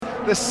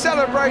The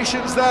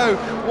celebrations, though,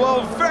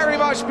 will very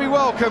much be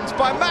welcomed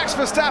by Max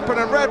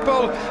Verstappen and Red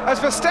Bull as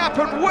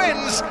Verstappen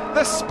wins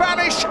the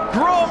Spanish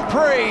Grand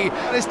Prix.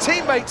 And his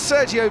teammate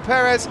Sergio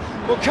Perez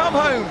will come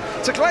home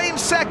to claim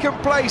second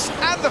place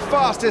and the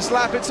fastest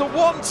lap. It's a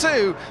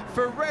 1-2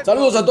 for Red Bull.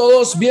 Saludos a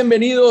todos,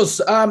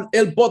 bienvenidos a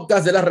el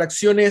podcast de las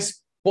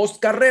reacciones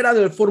post-carrera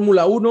del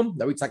Fórmula 1.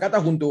 David Sakata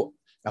junto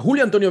a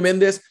Julio Antonio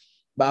Méndez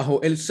bajo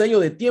el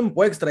sello de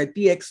tiempo extra de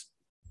TX.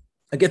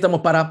 Aquí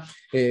estamos para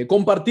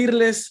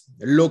compartirles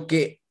lo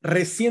que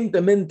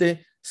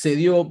recientemente se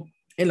dio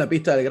en la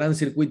pista del gran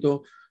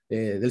circuito,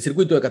 del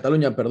circuito de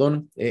Cataluña,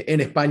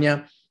 en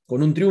España,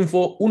 con un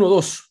triunfo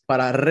 1-2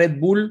 para Red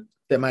Bull,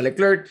 tema de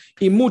Leclerc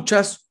y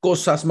muchas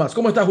cosas más.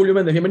 ¿Cómo estás, Julio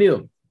Méndez?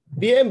 Bienvenido.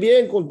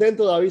 Bien,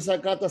 contento. David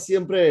Sakata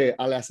siempre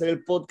al hacer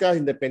el podcast,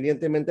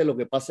 independientemente de lo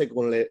que pase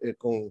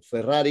con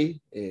Ferrari,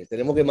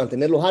 tenemos que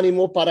mantener los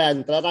ánimos para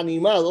entrar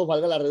animados,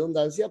 valga la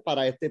redundancia,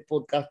 para este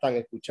podcast tan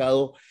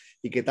escuchado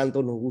y que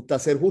tanto nos gusta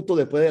hacer justo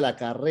después de la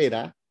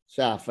carrera, o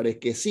sea,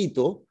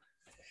 fresquecito,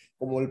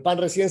 como el pan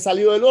recién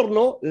salido del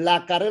horno,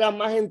 la carrera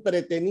más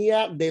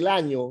entretenida del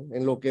año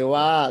en lo que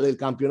va del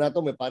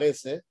campeonato, me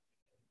parece.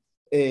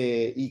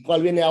 ¿Y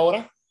cuál viene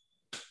ahora?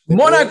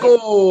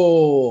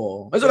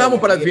 ¡Mónaco! Eso lo dejamos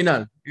para el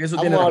final. Eso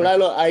vamos a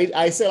hablarlo,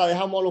 ahí se la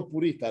dejamos a los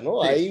puristas,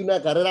 ¿no? Sí. Hay una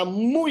carrera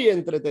muy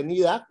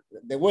entretenida,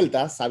 de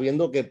vuelta,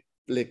 sabiendo que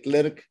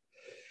Leclerc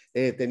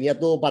tenía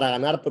todo para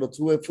ganar, pero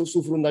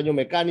sufre un daño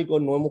mecánico.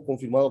 No hemos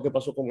confirmado qué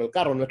pasó con el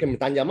carro. No es que me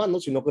están llamando,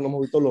 sino que no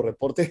hemos visto los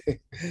reportes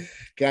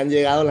que han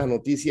llegado en las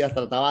noticias.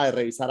 Trataba de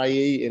revisar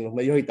ahí en los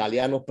medios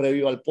italianos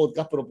previo al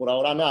podcast, pero por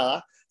ahora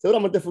nada.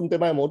 Seguramente fue un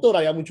tema de motor,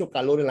 había mucho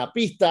calor en la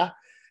pista,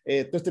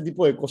 todo este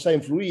tipo de cosas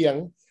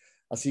influían.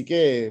 Así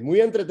que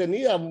muy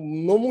entretenida,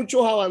 no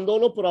muchos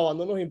abandonos, pero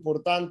abandonos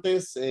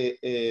importantes.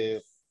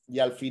 Y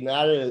al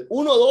final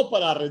 1-2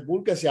 para Red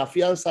Bull, que se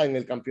afianza en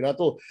el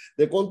campeonato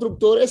de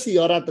constructores, y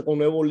ahora con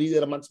nuevo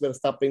líder Max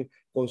Verstappen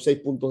con 6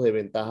 puntos de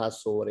ventaja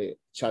sobre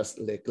Charles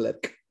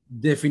Leclerc.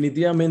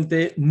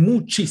 Definitivamente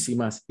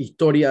muchísimas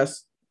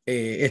historias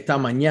esta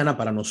mañana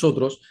para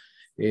nosotros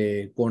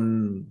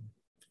con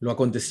los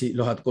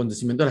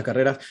acontecimientos de las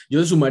carreras. Yo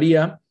le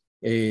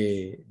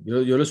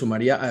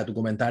sumaría a tu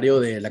comentario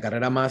de la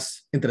carrera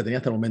más entretenida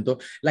hasta el momento,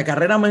 la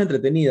carrera más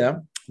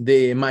entretenida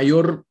de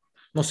mayor,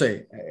 no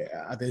sé,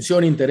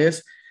 atención,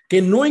 interés,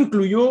 que no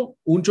incluyó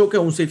un choque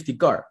o un safety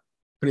car,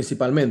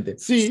 principalmente.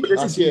 Sí,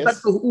 así es.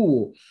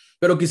 Hubo,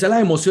 pero quizás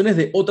las emociones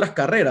de otras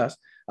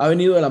carreras ha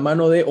venido de la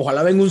mano de,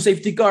 ojalá venga un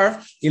safety car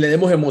y le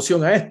demos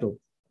emoción a esto.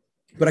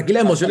 Pero aquí la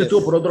emoción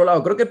estuvo por otro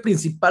lado. Creo que el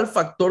principal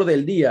factor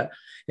del día,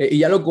 y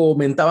ya lo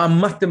comentaba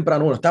más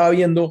temprano, bueno, estaba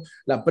viendo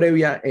la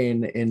previa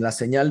en la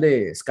señal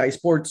de Sky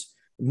Sports,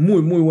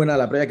 muy buena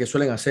la previa que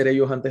suelen hacer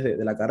ellos antes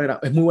de la carrera.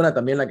 Es muy buena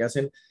también la que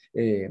hacen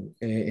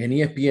en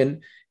ESPN.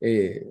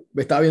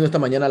 Estaba viendo esta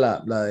mañana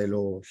la de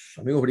los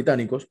amigos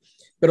británicos,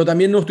 pero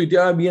también nos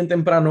tuiteaba bien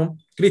temprano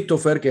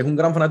Christopher, que es un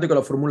gran fanático de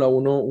la Fórmula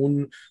 1,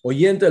 un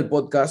oyente del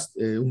podcast,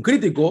 un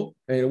crítico,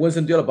 en el buen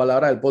sentido de la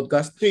palabra, del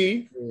podcast.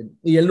 Sí.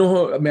 Y él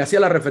me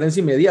hacía la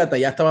referencia inmediata,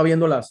 ya estaba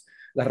viendo las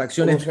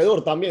reacciones.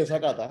 Conocedor también,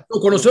 Sakata.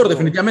 No, conocedor,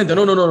 definitivamente.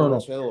 No.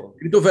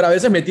 Christopher a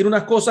veces me tira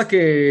unas cosas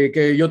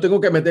que yo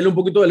tengo que meterle un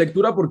poquito de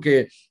lectura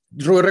porque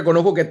yo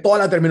reconozco que toda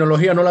la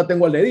terminología no la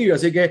tengo al dedillo,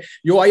 así que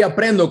yo ahí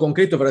aprendo con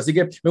Christopher, así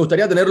que me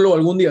gustaría tenerlo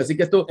algún día, así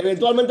que esto...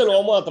 Eventualmente lo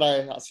vamos a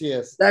traer, así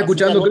es. ¿Estás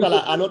escuchando?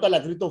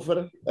 Anótala,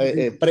 Christopher,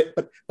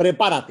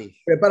 prepárate.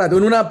 Prepárate,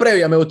 en una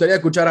previa me gustaría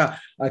escuchar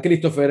a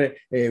Christopher,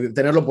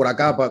 tenerlo por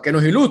acá, para que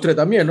nos ilustre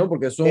también, ¿no?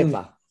 Porque son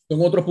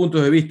otros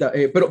puntos de vista.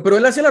 Pero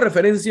él hacía la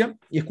referencia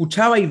y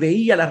escuchaba y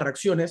veía las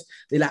reacciones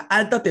de la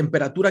alta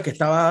temperatura que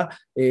estaba,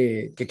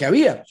 que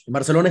había en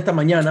Barcelona esta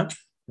mañana,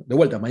 de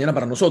vuelta, mañana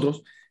para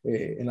nosotros,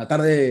 en la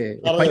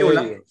tarde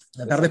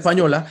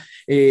española,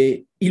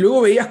 y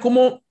luego veías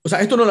cómo, o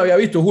sea, esto no lo había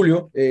visto,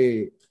 Julio,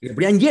 le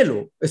ponían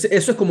hielo.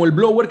 Eso es como el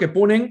blower que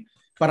ponen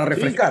para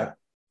refrescar.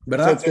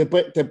 ¿Verdad?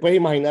 Te puedes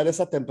imaginar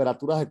esas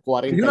temperaturas de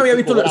 40. Yo no había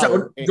visto,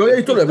 yo había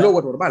visto lo de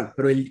blower normal,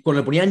 pero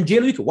cuando le ponían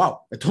hielo dije, wow,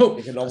 esto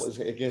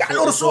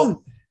calor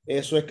son.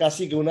 Eso es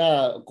casi que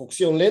una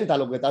cocción lenta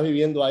lo que estás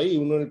viviendo ahí,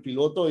 uno en el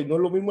piloto, y no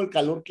es lo mismo el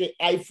calor que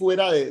hay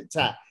fuera o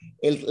sea,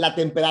 la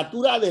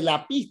temperatura de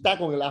la pista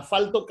con el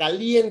asfalto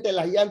caliente,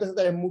 las llantas,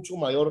 es mucho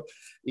mayor,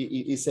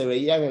 y se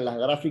veían en las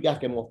gráficas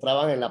que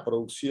mostraban en la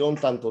producción,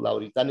 tanto la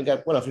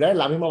británica, bueno, al final es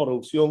la misma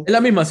producción. Es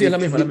la misma, sí, es la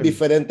misma.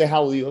 Diferentes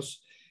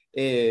audios.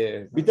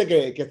 Viste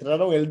que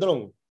estrenaron el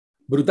dron.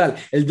 Brutal.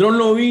 El dron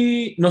lo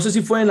vi, no sé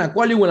si fue en la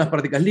quali o en las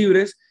prácticas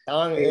libres.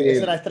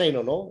 Ese era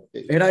estreno, ¿no?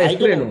 Era de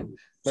estreno.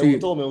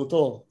 Me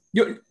gustó.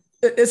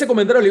 Ese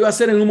comentario lo iba a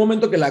hacer en un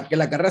momento que la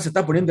carrera se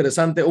estaba poniendo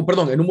interesante, o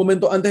perdón, en un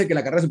momento antes de que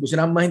la carrera se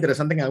pusiera más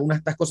interesante en algunas de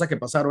estas cosas que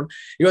pasaron.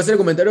 Iba a hacer el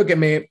comentario que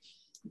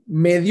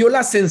me dio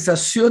la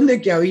sensación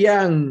de que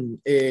habían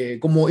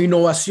como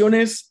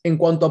innovaciones en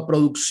cuanto a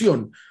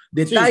producción,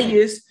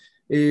 detalles. Sí.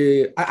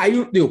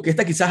 Digo que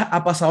esta quizás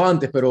ha pasado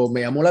antes, pero me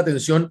llamó la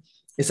atención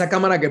esa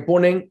cámara que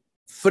ponen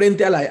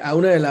frente a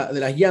una de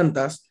las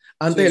llantas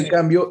antes del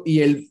cambio, y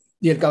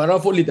el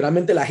camarógrafo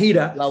literalmente la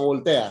gira. La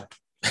voltea.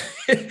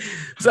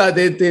 O sea,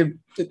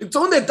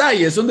 son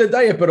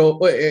detalles, pero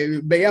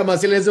veía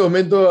más en ese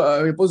momento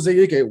a mi esposa y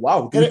dije,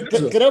 wow.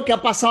 Creo que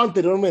ha pasado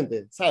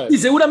anteriormente, ¿sabes? Y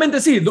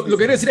seguramente sí. Lo que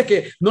quiero decir es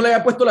que no le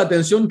había puesto la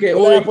atención que no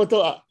hoy. le había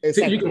puesto,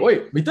 sí, yo digo,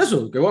 oye, ¿viste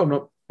eso? Que wow,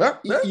 no.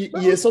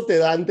 Y eso te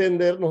da a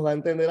entender, nos da a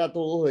entender a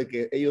todos de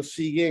que ellos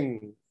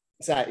siguen,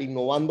 o sea,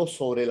 innovando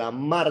sobre la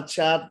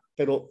marcha,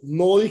 pero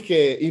no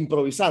dije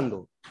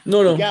improvisando.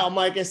 No. Y que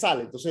vamos a ver qué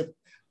sale. Entonces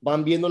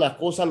van viendo las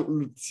cosas,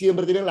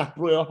 siempre tienen las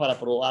pruebas para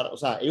probar, o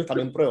sea, ellos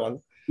también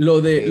prueban.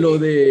 O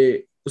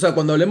sea,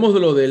 cuando hablemos de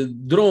lo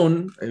del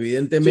dron,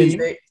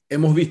 evidentemente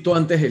hemos visto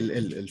antes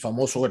el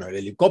famoso, bueno, el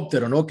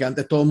helicóptero, ¿no? Que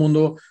antes todo el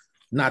mundo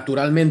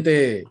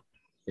naturalmente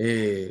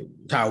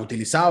o sea,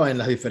 utilizaba en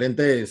las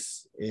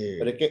diferentes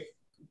Pero es que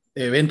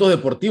eventos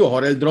deportivos.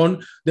 Ahora el dron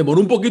demoró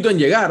un poquito en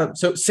llegar.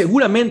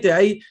 Seguramente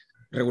hay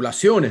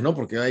regulaciones, ¿no?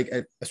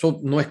 Porque eso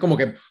no es como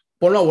que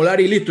ponlo a volar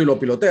y listo y lo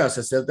piloteas,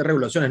 se hacen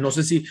regulaciones. No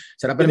sé si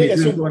será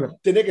permitido.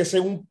 Tiene que ser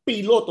un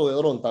piloto de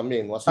dron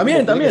también, ¿no?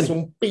 También. Tiene que ser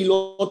un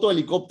piloto de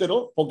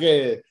helicóptero,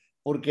 porque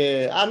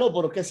no,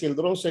 porque si el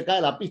dron se cae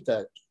de la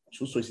pista,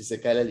 chuzo, y si se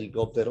cae el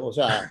helicóptero, o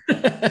sea,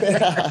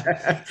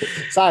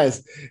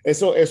 ¿sabes?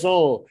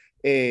 Eso,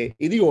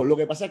 y digo, lo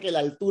que pasa es que la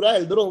altura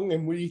del dron es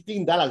muy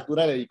distinta a la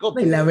altura del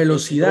helicóptero. Y la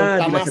velocidad.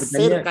 Está más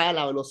cerca de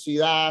la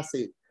velocidad,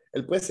 sí.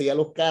 Él puede seguir a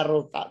los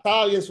carros,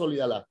 estaba bien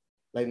sólida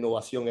la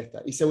innovación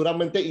esta, y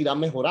seguramente irá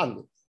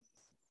mejorando.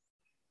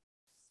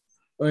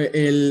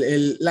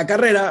 La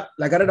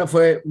carrera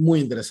fue muy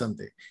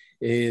interesante.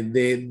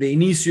 De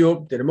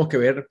inicio tenemos que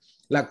ver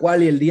la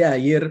cual y el día de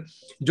ayer.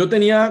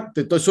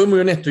 Soy muy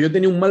honesto, yo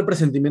tenía un mal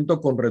presentimiento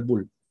con Red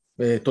Bull.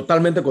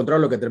 Totalmente contrario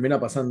a lo que termina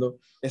pasando.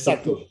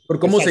 Exacto. Por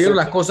cómo se dieron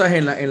las cosas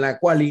en la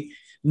quali,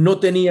 no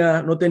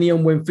tenía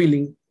un buen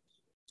feeling.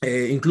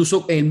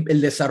 Incluso en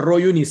el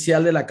desarrollo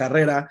inicial de la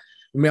carrera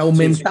me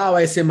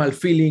aumentaba ese mal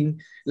feeling.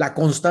 La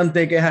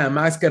constante queja de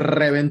Max que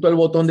reventó el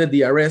botón de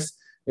DRS.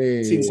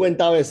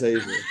 50 veces,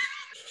 dice.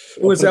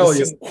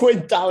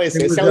 50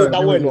 veces, ese audio está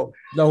bueno.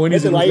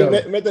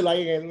 Mételo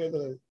ahí en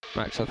el.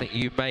 Max, I think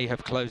you may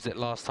have closed it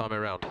last time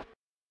around.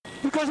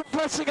 Because I'm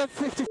pressing it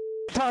 50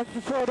 times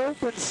before it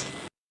opens.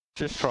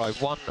 Just try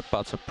one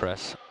button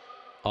press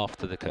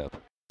after the curb.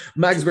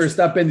 Max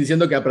Verstappen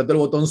diciendo que apretó el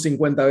botón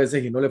 50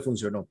 veces y no le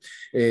funcionó.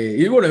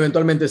 Y bueno,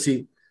 eventualmente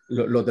sí,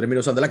 lo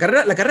terminó usando. La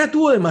carrera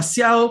tuvo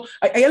demasiado.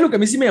 Hay algo que a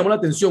mí sí me llamó la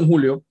atención,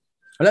 Julio.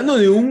 Hablando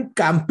de un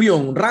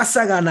campeón,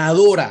 raza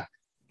ganadora.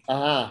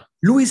 Ajá.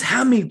 Lewis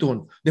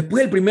Hamilton,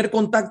 después del primer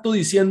contacto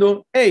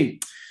diciendo, hey,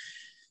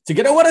 si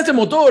quieres jugar este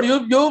motor,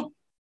 yo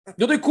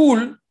estoy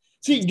cool.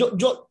 Sí,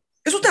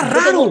 eso está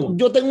raro.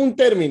 Yo tengo un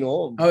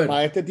término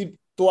para este tipo,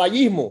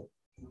 toallismo.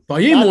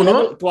 Toallismo,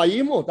 ¿no?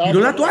 Toallismo. ¿Tiró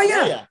la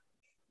toalla?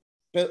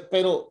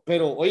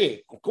 Pero,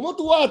 oye, ¿cómo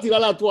tú vas a tirar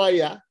la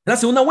toalla? La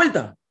segunda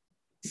vuelta.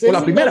 O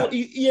la primera.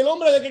 ¿Y el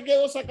hombre de qué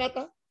quedó,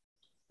 Sakata?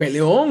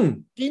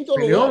 Peleón. Quinto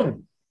lugar.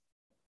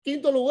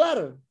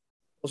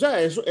 O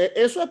sea, eso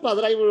es para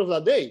Driver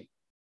of the Day.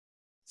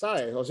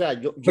 ¿Sabes? O sea,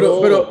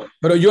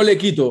 pero yo le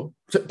quito.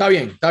 Está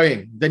bien.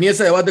 Tenía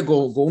ese debate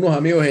con unos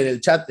amigos en el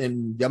chat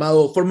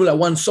llamado Fórmula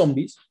 1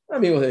 Zombies,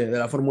 amigos de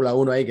la Fórmula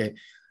 1 ahí, que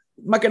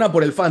más que nada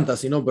por el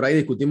fantasy, ¿no? Pero ahí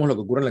discutimos lo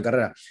que ocurre en la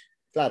carrera.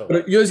 Claro.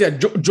 Pero yo decía,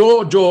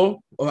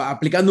 yo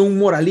aplicando un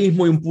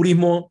moralismo y un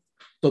purismo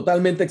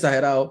totalmente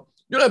exagerado,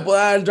 yo le puedo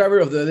dar el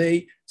Driver of the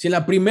Day si en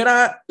el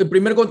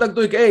primer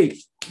contacto de que,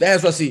 hey, deja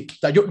eso así. O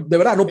sea, yo de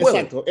verdad no puedo.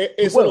 Exacto,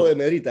 eso lo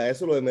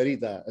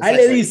demerita. A él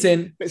le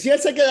dicen... Si él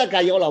se queda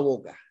callado la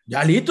boca.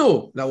 Ya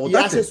listo, la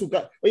botaste.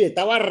 Oye,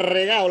 estaba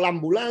regado la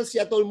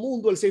ambulancia, todo el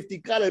mundo, el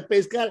safety car, el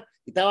pace car,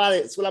 y estaba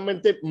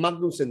solamente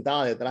Magnus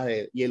sentado detrás de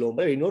él. Y el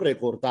hombre vino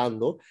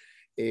recortando.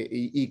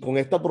 Y con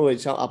esto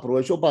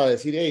aprovecho para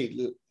decir,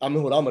 hey, ha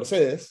mejorado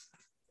Mercedes.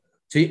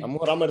 Sí. Ha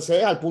mejorado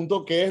Mercedes al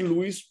punto que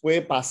Luis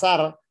puede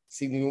pasar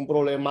sin ningún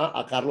problema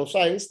a Carlos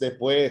Sainz.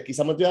 Después,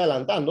 quizá me estoy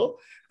adelantando,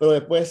 pero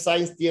después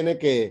Sainz tiene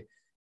que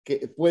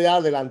puede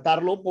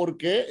adelantarlo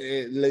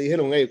porque le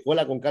dijeron, hey,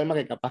 juega con calma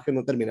que capaz que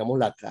no terminamos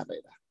la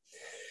carrera.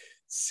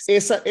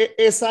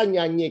 Esa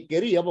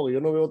ñañequería, porque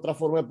yo no veo otra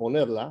forma de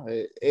ponerla,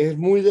 es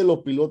muy de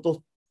los pilotos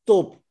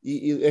top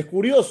y es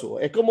curioso,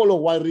 es como los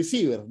wide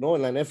receivers, ¿no?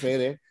 En la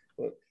NFL,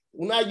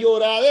 una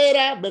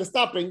lloradera,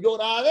 Verstappen,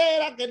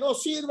 lloradera que no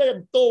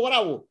sirve, todo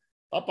bravo.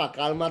 Papá,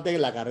 cálmate,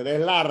 la carrera es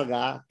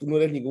larga, tú no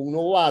eres ningún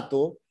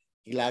novato,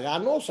 y la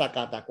ganó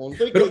Sakata,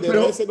 contra y que el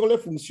DRS no le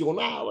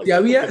funcionaba.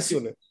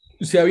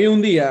 Si había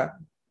un día,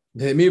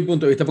 desde mi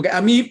punto de vista, porque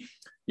a mí,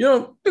 yo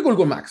no estoy cool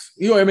con Max,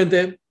 y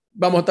obviamente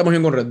estamos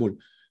bien con Red Bull,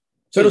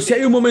 pero si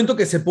hay un momento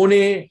que se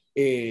pone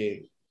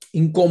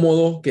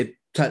incómodo, que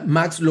o sea,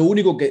 Max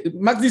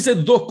dice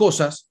dos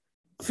cosas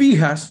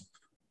fijas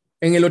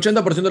en el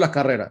 80% de las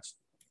carreras.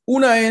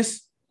 Una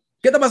es,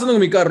 ¿qué está pasando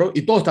con mi carro?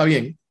 Y todo está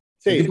bien,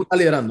 el tipo está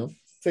liderando.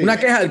 Una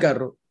queja del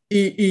carro.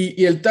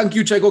 Y el thank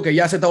you Checo, que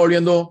ya se está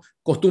volviendo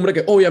costumbre,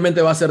 que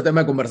obviamente va a ser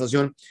tema de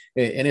conversación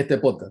en este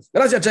podcast.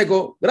 Gracias,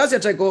 Checo. O sea,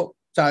 Checo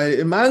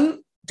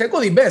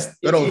the best.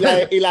 Pero...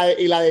 Y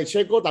la de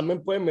Checo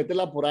también pueden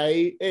meterla por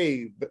ahí.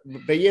 Hey,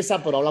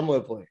 belleza, pero hablamos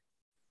después.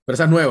 Pero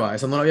esa es nueva,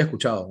 esa no la había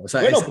escuchado. O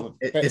sea, Bueno,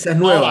 esa es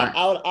nueva.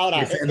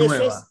 Ahora Esa es eso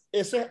nueva.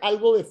 eso es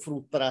algo de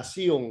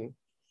frustración.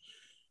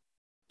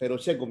 Pero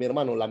Checo, mi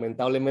hermano,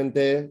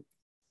 lamentablemente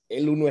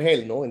el uno es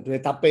él, ¿no? Entonces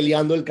está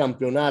peleando el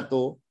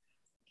campeonato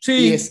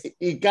Sí,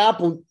 y cada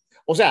punto,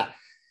 o sea,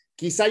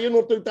 quizá yo no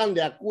estoy tan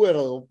de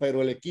acuerdo,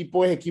 pero el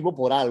equipo es equipo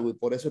por algo y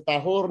por eso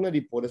está Horner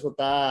y por eso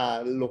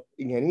están los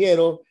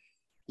ingenieros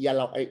y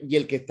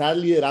el que está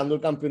liderando el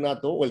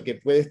campeonato o el que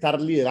puede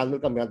estar liderando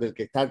el campeonato, el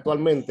que está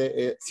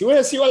actualmente, si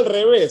hubiese sido al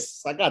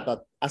revés,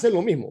 Sakata, hacen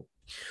lo mismo.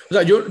 o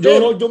sea,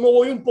 Pero yo me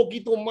voy un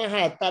poquito más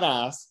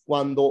atrás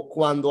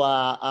cuando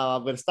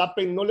a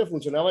Verstappen no le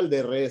funcionaba el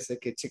DRS,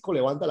 que Checo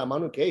levanta la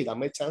mano y que, hey,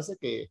 dame chance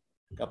que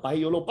capaz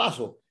yo lo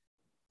paso.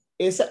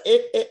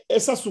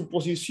 Esa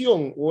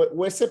suposición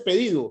o ese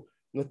pedido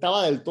no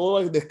estaba del todo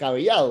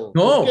descabellado.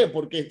 No. ¿Por qué?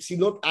 Porque si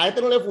no, a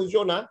este no le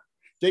funciona,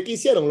 ¿qué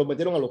hicieron? Lo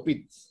metieron a los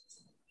pits.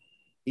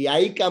 Y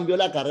ahí cambió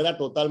la carrera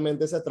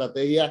totalmente esa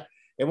estrategia.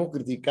 Hemos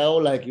criticado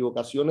las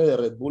equivocaciones de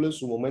Red Bull en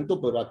su momento,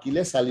 pero aquí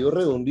le salió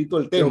redondito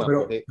el tema.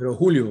 Pero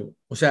Julio,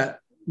 o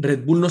sea,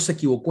 Red Bull no se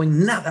equivocó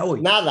en nada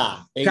hoy.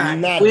 Nada, O sea,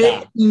 nada.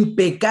 fue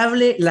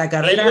impecable la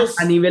carrera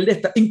a nivel de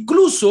esta.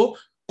 Incluso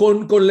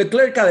con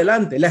Leclerc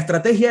adelante, la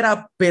estrategia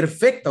era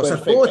perfecta, o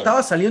sea, todo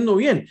estaba saliendo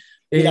bien.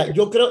 Mira,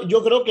 yo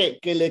creo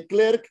que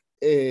Leclerc,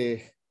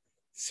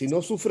 si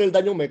no sufre el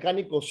daño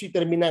mecánico, sí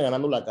termina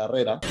ganando la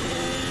carrera.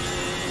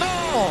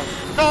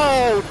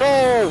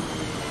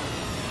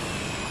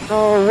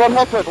 No, what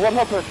happened? What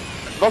happened?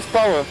 Lost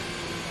power.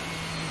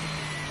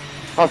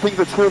 I think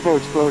the turbo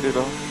exploded.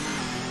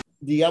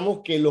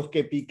 Digamos que los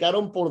que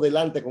picaron por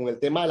delante con el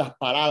tema de las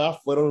paradas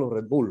fueron los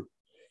Red Bull.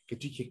 Que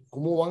dije,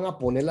 ¿cómo van a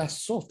poner la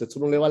soft? Esto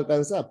no le va a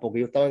alcanzar, porque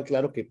ellos estaban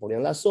claros que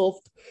ponían la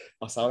soft,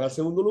 pasaban al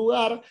segundo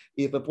lugar,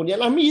 y después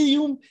ponían las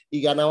medium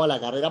y ganaban la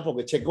carrera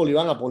porque Checo le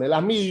iban a poner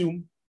las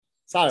medium,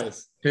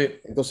 ¿sabes? Sí.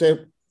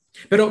 Entonces...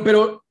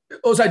 Pero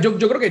o sea, yo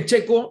creo que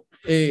Checo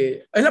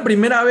es la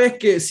primera vez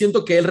que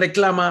siento que él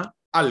reclama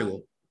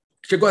algo.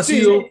 Checo ha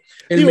sido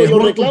el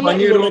mejor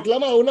compañero. Y lo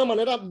reclama de una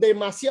manera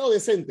demasiado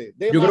decente.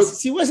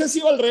 Si hubiese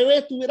sido al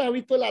revés, tú hubieras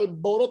visto el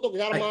alboroto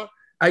que arma.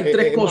 Hay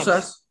tres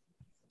cosas.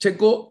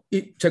 Checo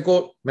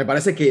me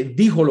parece que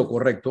dijo lo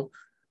correcto,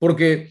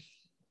 porque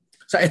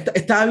o sea,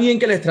 está bien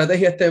que la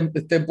estrategia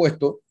esté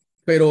puesto,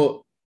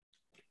 pero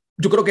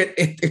yo creo que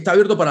está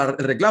abierto para el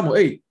reclamo.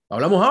 Hey,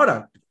 hablamos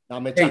ahora.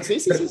 Dame chance.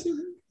 Sí.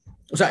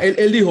 O sea,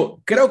 él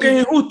dijo, creo que es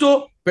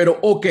injusto, pero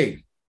ok.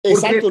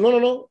 Exacto,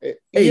 no.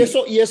 Y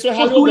eso es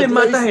algo tú le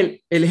matas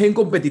el gen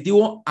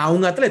competitivo a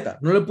un atleta.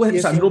 No le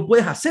puedes, o sea, no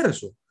puedes hacer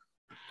eso.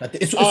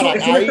 Eso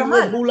ahí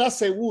Red Bull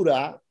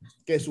asegura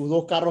que sus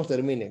dos carros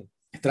terminen.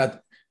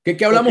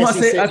 ¿Qué hablamos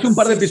hace un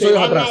par de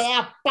episodios atrás?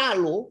 A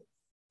palo,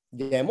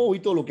 ya hemos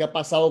visto lo que ha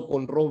pasado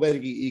con Rosberg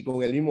y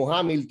con el mismo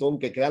Hamilton,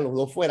 que quedan los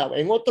dos fuera.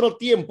 En otro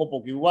tiempo,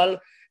 porque igual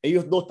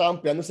ellos dos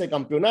estaban peleando ese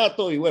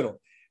campeonato y bueno,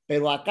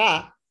 pero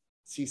acá,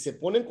 si se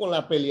ponen con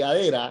la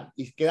peleadera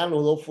y quedan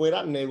los dos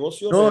fuera,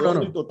 negocio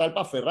redondo y total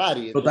para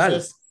Ferrari.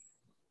 Entonces,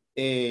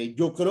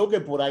 yo creo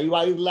que por ahí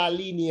va a ir la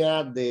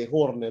línea de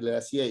Horner. Le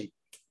decía, hey,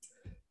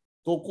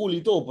 todo cool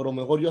y todo, pero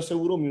mejor yo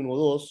aseguro mi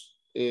 1-2.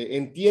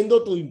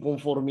 Entiendo tu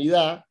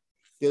inconformidad,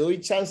 te doy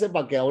chance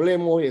para que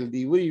hablemos el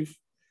debrief,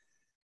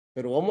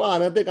 pero vamos a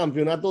ganar este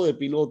campeonato de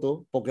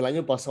piloto porque el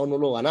año pasado no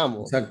lo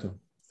ganamos. Exacto.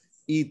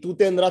 Y tú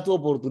tendrás tu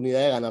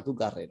oportunidad de ganar tu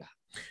carrera.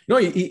 No,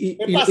 ¿Qué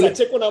pasa?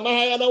 Checo nada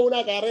más ha ganado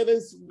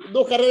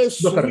dos carreras en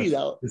su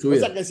vida. O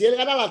sea que si él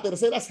gana la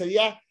tercera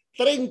sería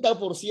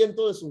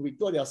 30% de sus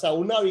victorias. O sea,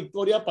 una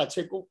victoria para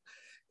Checo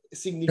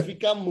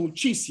significa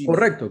muchísimo.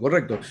 Correcto.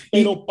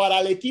 Pero para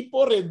el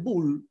equipo Red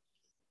Bull,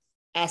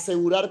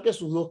 asegurar que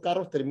sus dos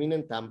carros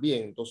terminen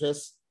también.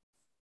 Entonces,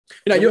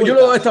 mira, yo lo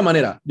veo de esta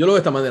manera.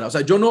 O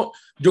sea, yo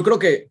creo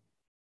que,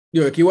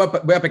 aquí voy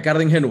a pecar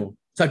de ingenuo. O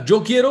sea,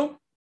 yo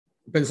quiero,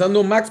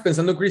 pensando en Max,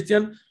 pensando en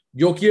Christian,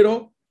 yo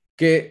quiero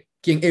que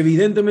quien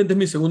evidentemente es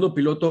mi segundo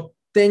piloto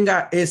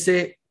tenga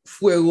ese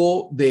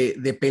fuego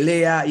de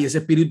pelea y ese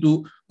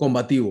espíritu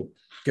combativo.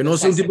 Que no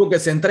sea un tipo que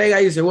se entrega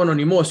y dice, bueno,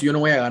 ni modo, si yo no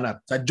voy a ganar.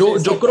 O sea,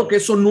 yo creo que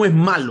eso no es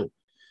malo.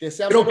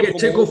 Creo que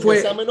Checo fue...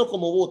 Que sea menos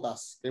como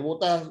Bottas. Que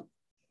Bottas...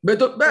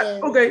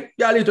 Ok,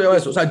 ya listo, ya va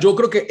eso. O sea, yo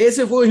creo que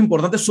ese fuego es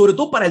importante, sobre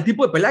todo para el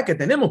tipo de pelea que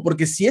tenemos,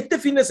 porque si este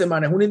fin de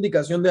semana es una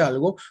indicación de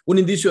algo, un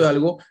indicio de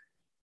algo,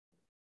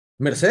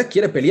 Mercedes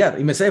quiere pelear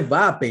y Mercedes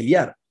va a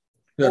pelear.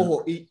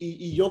 Ojo,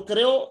 y yo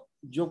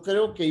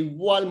creo que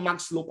igual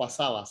Max lo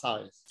pasaba,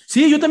 ¿sabes?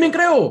 Sí, yo también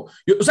creo.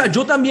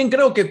 Yo también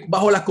creo que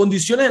bajo las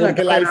condiciones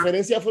en la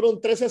diferencia fueron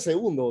 13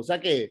 segundos, o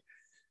sea que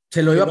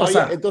se lo iba a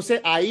pasar.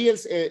 Entonces ahí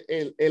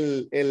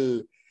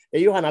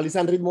ellos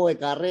analizan ritmo de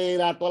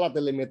carrera, toda la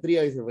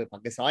telemetría, y dicen, pues,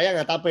 para que se vayan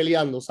a estar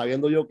peleando,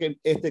 sabiendo yo que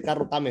este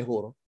carro está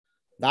mejor.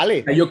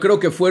 Dale. Yo creo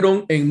que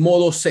fueron en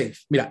modo safe.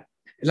 Mira,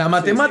 la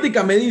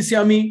matemática me dice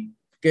a mí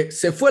que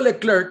se fue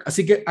Leclerc,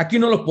 así que aquí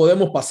no los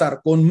podemos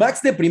pasar. Con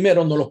Max de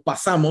primero nos los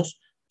pasamos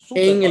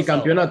en el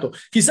campeonato.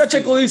 Quizá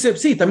Checo dice,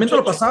 sí, también te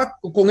lo pasaba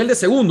con él de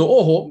segundo.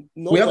 Ojo,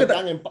 no, cuidado que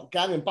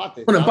quedan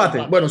empate. Bueno,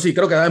 empate. Bueno, sí,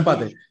 creo que da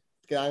empate.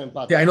 quedan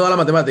empate. Que ahí no da la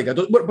matemática.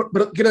 Entonces, bueno,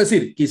 pero quiero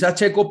decir, quizás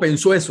Checo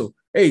pensó eso.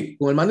 Hey,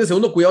 con el man de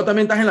segundo, cuidado,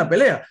 también estás en la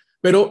pelea.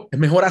 Pero es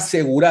mejor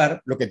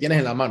asegurar lo que tienes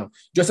en la mano.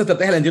 Yo esa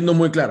estrategia la entiendo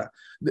muy clara.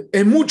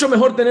 Es mucho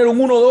mejor tener un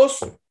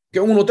 1-2 que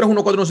un 1-3,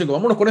 1-4, 1-5.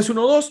 Vámonos con ese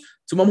 1-2,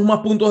 sumamos más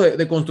puntos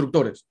de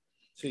constructores.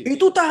 Sí. Y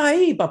tú estás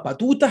ahí, papá,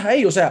 tú estás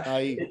ahí. O sea,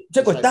 Ahí,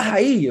 Checo, exacto. estás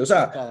ahí. O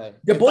sea, Está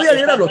que podía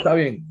liderarlo, está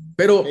bien.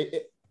 Pero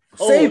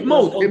safe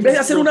mode, en vez de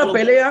hacer una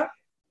pelea.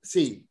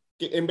 Sí,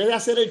 que en vez de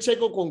hacer el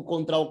Checo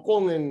contra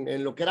Ocon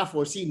en lo que era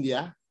Force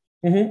India,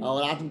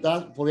 ahora tú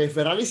estás, porque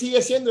Ferrari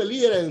sigue siendo el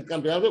líder en el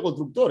campeonato de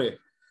constructores,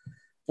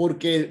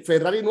 porque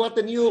Ferrari no ha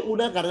tenido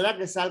una carrera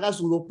que salga a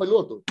sus dos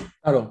pilotos.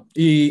 Claro,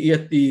 y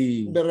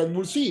de Red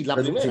Bull sí, la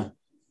Red Bull, primera. sí.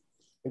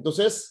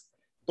 Entonces,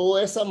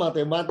 toda esa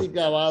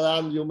matemática va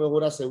dando, yo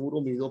mejor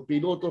aseguro mis dos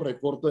pilotos,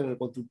 recorto en el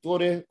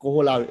constructores,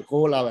 cojo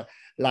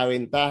la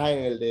ventaja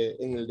en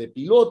el de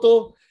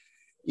piloto.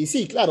 Y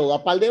sí, claro,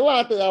 da para el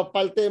debate, da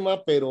para el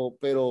tema, pero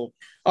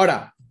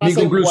ahora, mi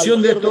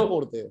conclusión de esto,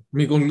 deporte.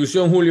 mi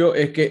conclusión, Julio,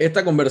 es que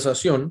esta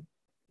conversación,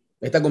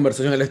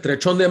 el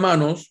estrechón de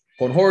manos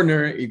con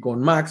Horner y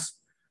con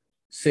Max,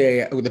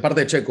 de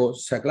parte de Checo,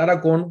 se aclara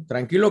con,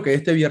 tranquilo que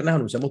este viernes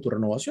anunciamos tu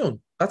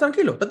renovación. ¿Estás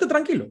tranquilo? Estate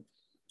tranquilo.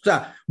 O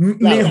sea,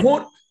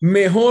 Claro.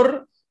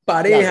 mejor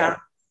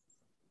pareja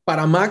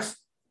para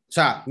Max. O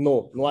sea,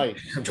 no hay.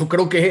 Yo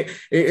creo que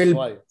es el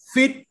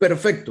fit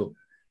perfecto.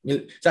 O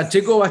sea,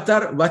 Checo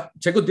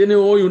Checo tiene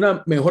hoy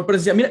una mejor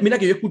presencia. Mira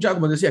que yo escuchaba,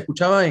 como decía,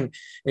 escuchaba en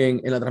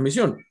la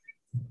transmisión.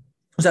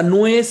 O sea,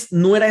 no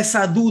era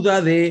esa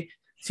duda de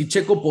si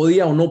Checo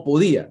podía o no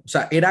podía. O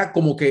sea, era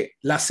como que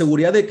la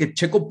seguridad de que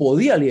Checo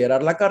podía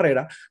liderar la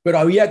carrera, pero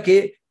había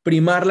que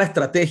primar la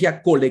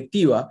estrategia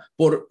colectiva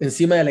por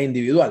encima de la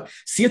individual.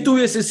 Si esto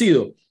hubiese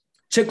sido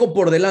Checo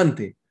por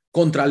delante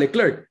contra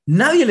Leclerc,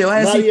 nadie le va a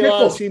decir,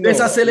 Checo,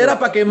 desacelera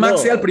para que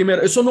Max sea el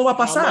primero. Eso no va a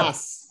pasar.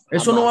 Jamás.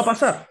 Eso no va a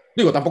pasar.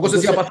 Digo, tampoco sé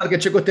si va a pasar que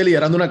Checo esté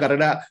liderando una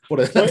carrera por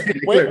delante.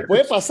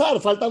 Puede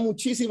pasar, falta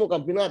muchísimo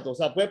campeonato, o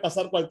sea, puede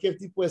pasar cualquier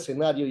tipo de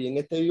escenario y en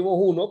este vimos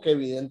uno que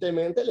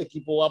evidentemente el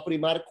equipo va a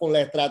primar con la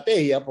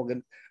estrategia,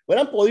 porque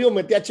hubieran podido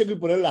meter a Checo y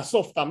poner la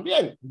soft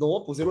también,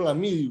 no, pusieron la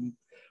medium,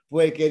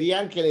 pues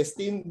querían que el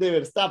stint de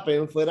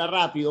Verstappen fuera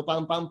rápido,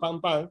 pam,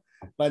 para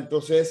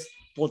entonces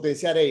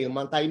potenciar ellos,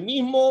 manta ahí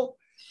mismo,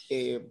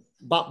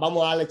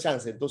 vamos a darle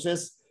chance,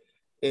 entonces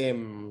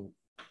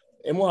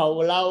hemos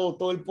hablado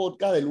todo el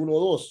podcast del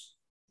 1-2.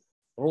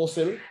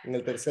 Russel en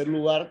el tercer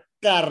lugar.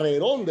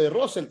 Carrerón de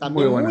Russell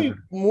también.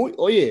 Muy,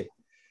 oye,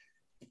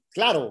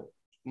 claro,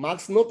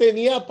 Max no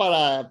tenía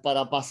para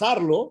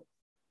pasarlo,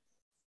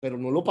 pero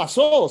no lo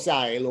pasó. O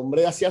sea, el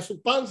hombre hacía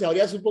su pan, se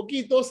abría su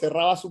poquito,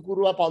 cerraba su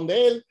curva para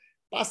donde él.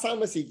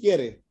 Pásame si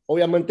quiere.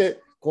 Obviamente,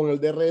 con el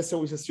DRS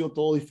hubiese sido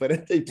todo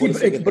diferente. Y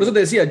por eso te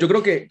decía, yo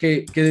creo que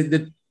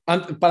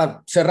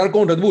para cerrar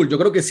con Red Bull, yo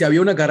creo que si había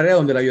una carrera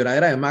donde la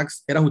lloradera de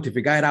Max era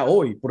justificada, era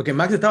hoy, porque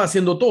Max estaba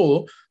haciendo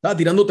todo, estaba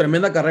tirando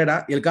tremenda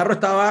carrera y el carro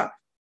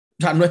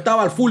no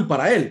estaba al full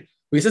para él.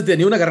 Hubiese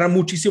tenido una carrera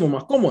muchísimo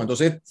más cómoda,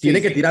 entonces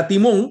tiene que tirar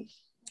timón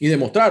y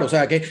demostrar, o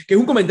sea, que es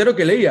un comentario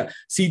que leía,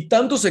 si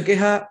tanto se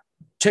queja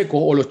Checo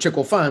o los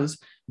Checo fans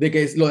de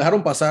que lo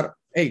dejaron pasar,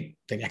 hey,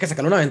 tenías que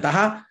sacarle una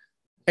ventaja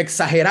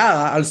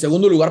exagerada al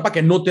segundo lugar para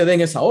que no te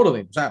den esa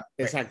orden. O sea,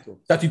 exacto.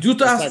 O sea, si tú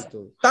estás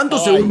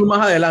tantos segundos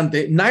más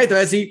adelante, nadie te va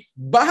a decir,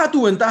 baja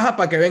tu ventaja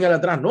para que venga de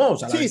atrás. No, o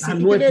sea, sí, si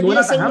no era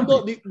tan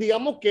segundos,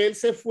 digamos que él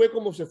se fue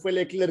como se fue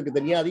Leclerc, que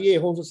tenía 10,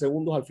 11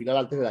 segundos al final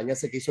antes de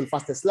dañarse, que hizo el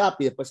fast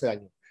slap y después se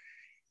dañó.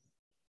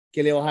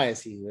 ¿Qué le vas a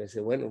decir? Dice,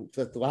 bueno,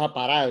 entonces tú vas a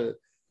parar.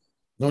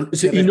 No,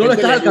 y no lo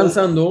estás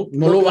alcanzando,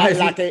 no lo vas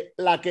a decir.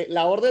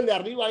 La orden de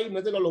arriba ahí,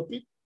 mételo a los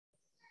pits.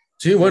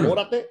 Sí, bueno.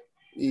 Demórate.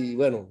 Y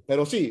bueno,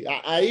 pero sí,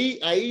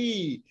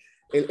 ahí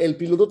el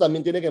piloto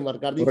también tiene que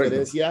marcar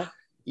diferencia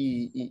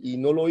y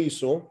no lo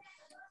hizo.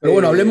 Pero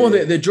bueno, hablemos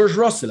de George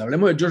Russell,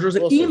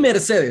 y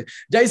Mercedes.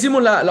 Ya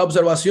hicimos la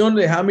observación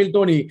de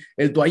Hamilton y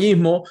el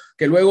toallismo,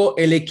 que luego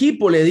el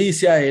equipo le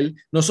dice a él,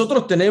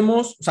 nosotros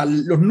tenemos, o sea,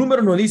 los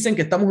números nos dicen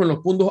que estamos en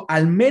los puntos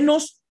al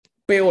menos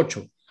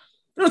P8.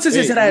 No sé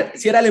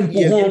si era el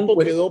empujón. Y el tiempo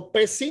quedó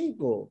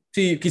P5.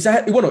 Sí,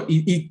 quizás, y bueno,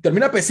 y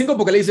termina P5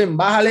 porque le dicen,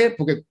 bájale,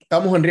 porque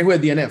estamos en riesgo de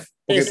DNF.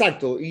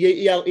 Exacto,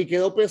 y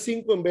quedó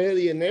P5 en vez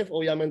de DNF,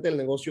 obviamente el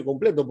negocio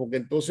completo, porque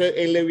entonces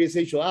él le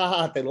hubiese dicho,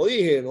 te lo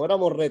dije, no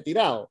éramos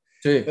retirados.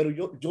 Sí. Pero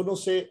yo no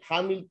sé,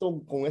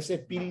 Hamilton con ese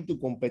espíritu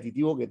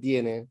competitivo que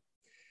tiene, o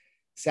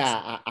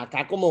sea,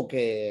 acá como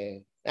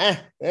que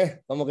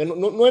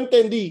no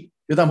entendí.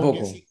 Yo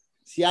tampoco.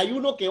 Si hay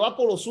uno que va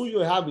por lo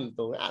suyo es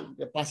Hamilton,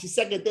 así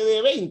sea que esté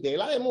de 20,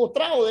 él ha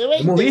demostrado de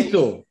 20. Hemos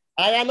visto.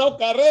 Ha ganado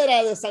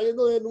carrera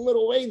saliendo del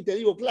número 20,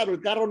 digo, claro, el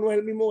carro no es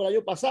el mismo del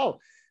año pasado.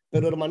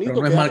 Pero hermanito,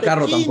 pero no es mal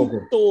carro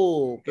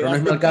tampoco. Pero no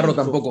es mal carro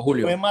tampoco,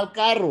 Julio. No es mal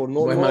carro,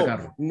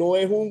 no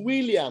es un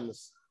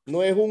Williams,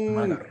 no es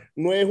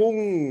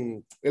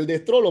el de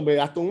Stroll,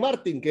 Aston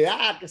Martin, que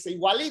se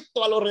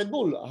igualito a los Red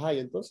Bull. Ajá, y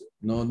entonces.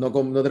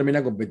 No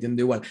termina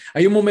compitiendo igual.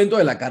 Hay un momento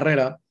de la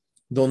carrera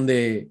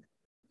donde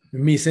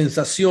mi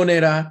sensación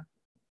era,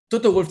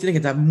 Toto Wolff tiene que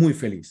estar muy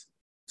feliz.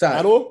 O sea,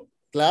 claro.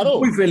 Claro.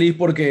 Muy feliz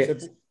porque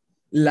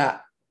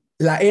la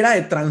era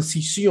de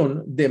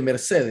transición de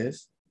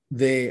Mercedes,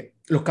 de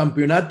los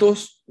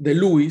campeonatos de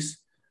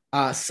Lewis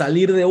a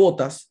salir de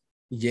Bottas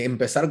y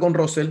empezar con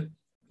Russell,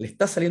 le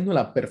está saliendo a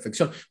la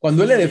perfección.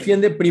 Cuando él le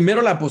defiende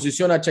primero la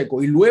posición a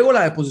Checo y luego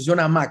la posición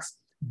a Max,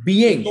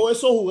 bien. Y todo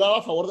eso jugaba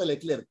a favor de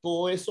Leclerc.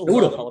 Todo eso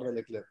jugaba a favor de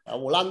Leclerc. Está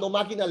volando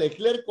máquina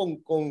Leclerc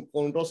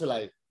con Russell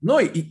ahí. No,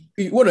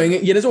 y bueno,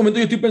 y en ese momento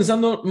yo estoy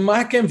pensando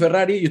más que en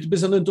Ferrari, yo estoy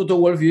pensando en Toto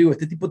Wolff y digo,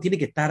 este tipo tiene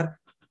que estar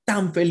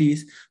tan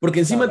feliz, porque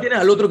encima tiene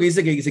al otro que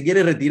dice que se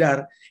quiere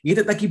retirar, y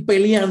este está aquí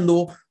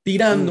peleando,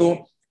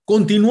 tirando,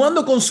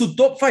 continuando con su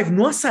top 5,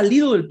 no ha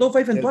salido del top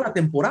 5 en toda la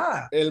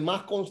temporada. El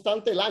más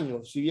constante del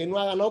año, si bien no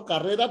ha ganado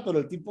carrera, pero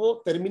el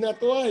tipo termina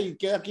todas y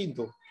queda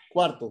quinto,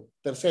 cuarto,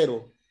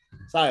 tercero,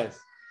 ¿sabes?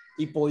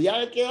 Y podía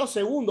haber quedado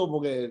segundo,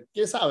 porque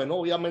quién sabe, ¿no?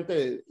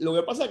 Obviamente, lo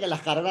que pasa es que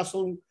las carreras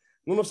son,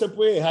 uno se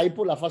puede dejar ir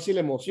por la fácil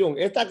emoción.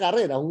 Esta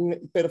carrera es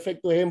un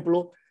perfecto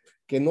ejemplo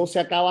que no se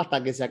acaba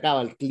hasta que se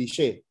acaba, el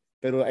cliché,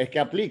 pero es que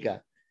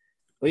aplica.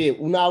 Oye,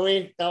 una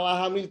vez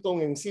estaba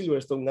Hamilton en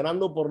Silverstone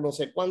ganando por no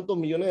sé cuántos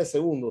millones de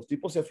segundos.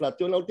 Tipo se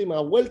flateó en la última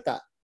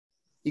vuelta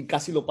y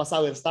casi lo pasa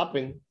a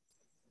Verstappen.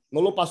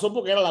 No lo pasó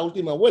porque era la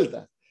última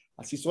vuelta.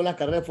 Así son las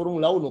carreras de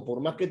Fórmula 1.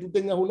 Por más que tú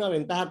tengas una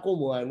ventaja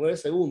cómoda de 9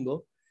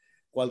 segundos,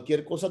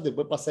 cualquier cosa te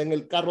puede pasar en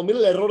el carro. Mira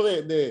el error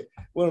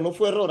bueno, no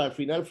fue error. Al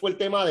final fue el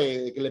tema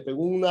de que le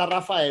pegó una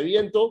ráfaga de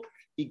viento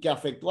y que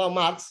afectó a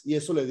Max y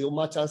eso le dio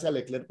más chance a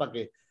Leclerc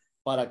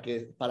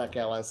para que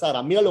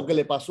avanzara. Mira lo que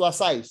le pasó a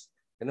Sainz.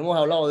 Hemos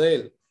hablado de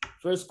él.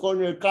 First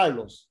corner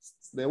Carlos.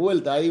 De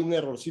vuelta, hay un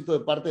errorcito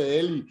de parte de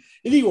él.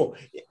 Y digo,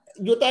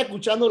 yo estaba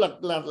escuchando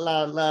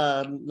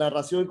la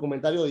narración y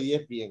comentario de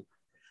ESPN.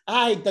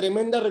 ¡Ay,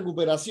 tremenda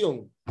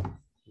recuperación!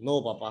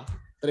 No, papá.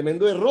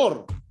 Tremendo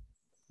error.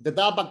 Te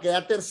estaba para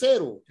quedar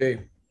tercero. Sí.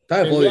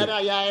 Está de pelear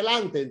allá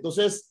adelante.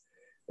 Entonces,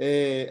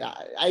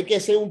 hay que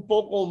ser un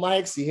poco más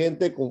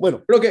exigente.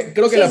 Bueno,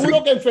 creo que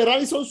seguro que en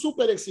Ferrari son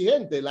súper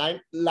exigentes.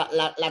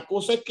 La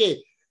cosa es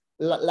que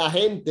la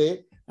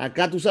gente...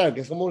 Acá tú sabes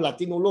que somos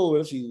latino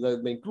lovers y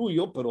me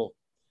incluyo, pero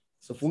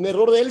eso fue un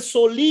error de él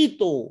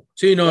solito.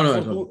 Sí,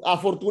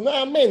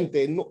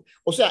 Afortunadamente, no,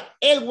 o sea,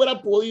 él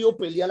hubiera podido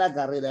pelear la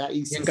carrera.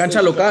 Y en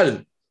cancha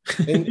local.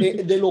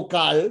 De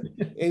local,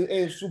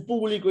 en su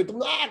público. Y todo,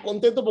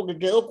 contento porque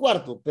quedó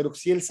cuarto, pero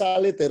si él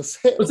sale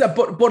tercero. O sea,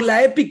 por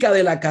la épica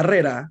de la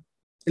carrera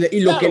y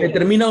lo que le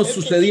termina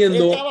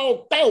sucediendo. Él estaba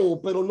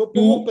octavo, pero no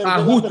tú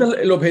ajustas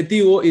el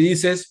objetivo y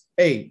dices,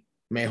 hey,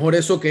 mejor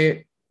eso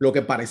que lo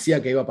que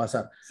parecía que iba a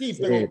pasar. Sí,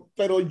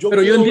 pero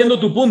yo entiendo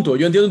tu punto,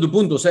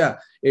 o sea,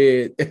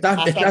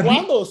 ¿Hasta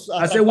cuándo,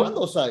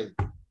 Sainz?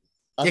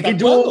 Es que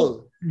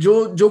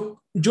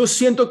yo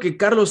siento que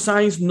Carlos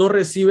Sainz no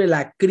recibe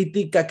la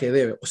crítica que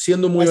debe,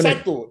 siendo muy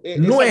honesto.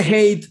 No es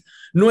hate,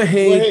 no es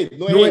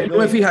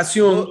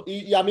fijación.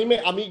 Y a mí,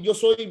 yo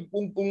soy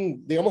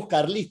un, digamos,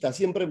 carlista,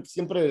 siempre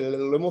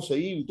lo hemos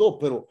seguido y todo,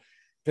 pero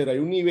hay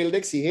un nivel de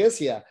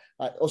exigencia.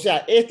 O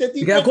sea, este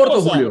tipo se queda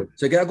corto, Julio,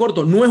 se queda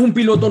corto. No es un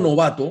piloto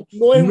novato,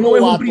 no es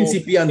un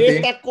principiante.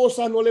 Estas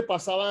cosas no le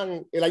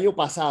pasaban el año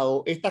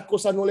pasado, estas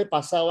cosas no le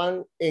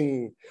pasaban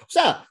O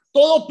sea,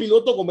 todo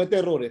piloto comete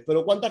errores,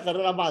 pero ¿cuántas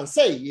carreras van?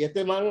 6, y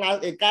este man,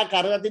 cada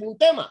carrera tiene un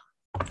tema.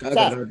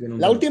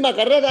 La última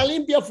carrera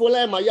limpia fue la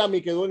de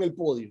Miami, quedó en el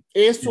podio.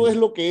 Eso es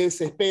lo que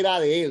se espera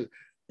de él.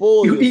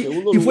 Podio,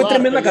 y fue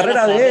tremenda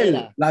carrera de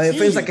él, la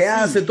defensa que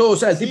hace, todo, o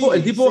sea,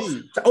 el tipo o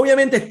sea,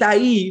 obviamente está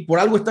ahí, por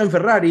algo está en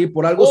Ferrari,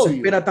 por algo se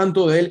espera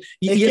tanto de él,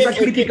 y esa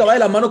crítica va de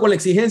la mano con la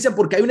exigencia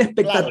porque hay una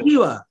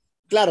expectativa.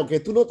 Claro,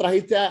 que tú lo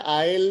trajiste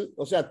a él,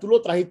 o sea, tú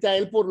lo trajiste a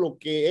él por lo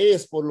que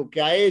es, por lo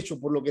que ha hecho,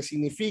 por lo que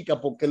significa,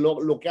 porque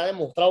lo que ha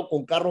demostrado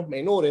con carros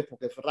menores,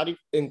 porque Ferrari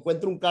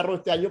encuentra un carro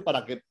este año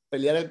para que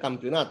pelear el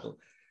campeonato.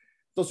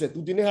 Entonces,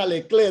 tú tienes a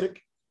Leclerc,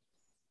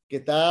 que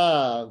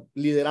está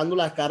liderando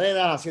las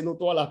carreras, haciendo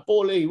todas las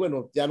poles, y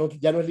bueno, ya no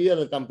es líder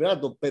del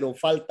campeonato, pero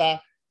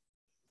falta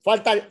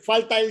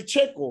el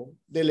checo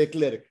de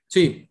Leclerc.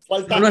 Sí,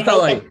 falta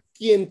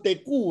quien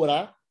te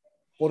cubra,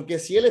 porque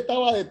si él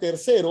estaba de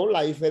tercero,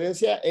 la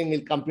diferencia en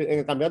el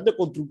campeonato de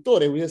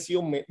constructores hubiese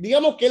sido,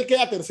 digamos que él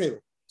queda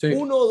tercero,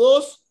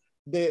 1-2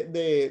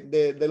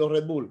 de los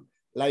Red Bull.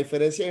 La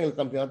diferencia en el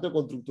campeonato de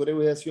constructores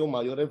hubiese sido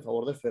mayor en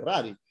favor de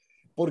Ferrari.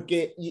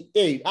 Porque,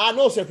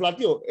 no, se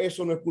flateó,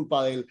 eso no es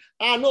culpa de él.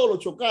 No, lo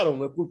chocaron,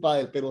 no es culpa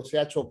de él, pero se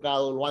ha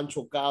chocado, lo han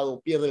chocado,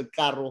 pierde el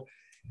carro.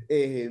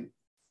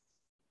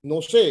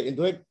 No sé,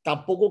 entonces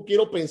tampoco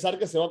quiero pensar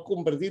que se va a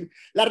convertir.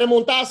 La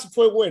remontada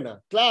fue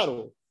buena,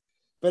 claro,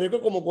 pero es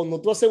que como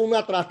cuando tú haces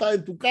una trastada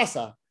en tu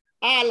casa,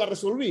 la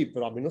resolví,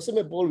 pero a mí no se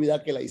me puede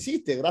olvidar que la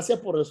hiciste, gracias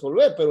por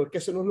resolver, pero es que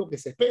eso no es lo que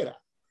se espera,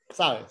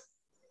 ¿sabes?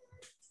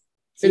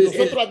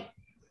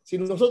 Si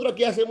nosotros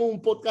aquí hacemos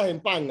un podcast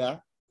en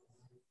Panga,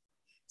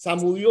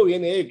 Samudio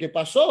viene, ¿qué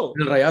pasó?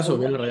 El rayazo.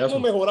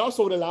 Hemos mejorado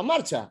sobre la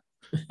marcha.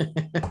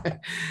 El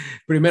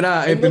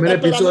primer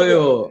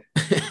episodio.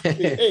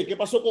 ¿Qué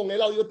pasó con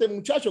el audio este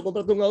muchacho?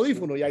 Cómprate un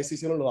audífono y ahí se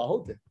hicieron los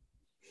ajustes.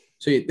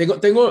 Sí,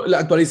 tengo la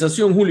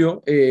actualización,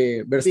 Julio.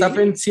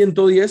 Verstappen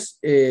 110,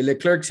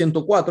 Leclerc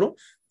 104,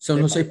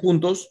 son los 6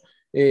 puntos.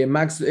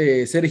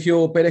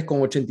 Sergio Pérez con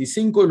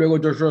 85 y luego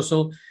George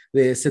Russell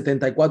de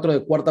 74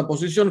 de cuarta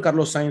posición,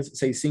 Carlos Sainz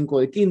 65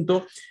 de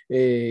quinto,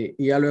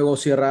 y ya luego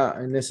cierra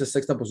en esa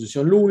sexta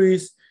posición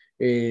Lewis.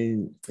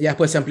 Ya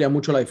después se amplía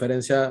mucho la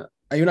diferencia.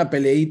 Hay una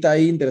peleita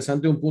ahí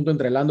interesante, un punto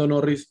entre Lando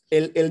Norris,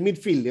 el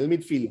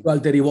midfield.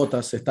 Valtteri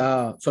Bottas,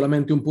 está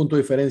solamente un punto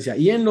de diferencia.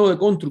 Y en lo de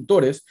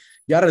constructores,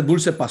 ya Red Bull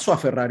se pasó a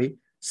Ferrari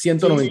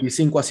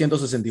 195 a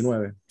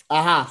 169.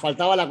 Ajá,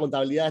 faltaba la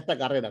contabilidad de esta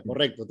carrera,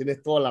 correcto,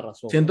 tienes toda la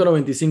razón.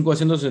 195 a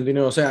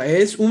 169, o sea,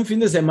 es un fin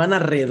de semana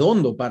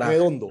redondo para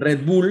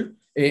Red Bull,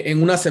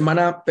 en una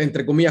semana,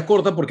 entre comillas,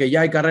 corta, porque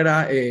ya hay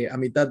carrera a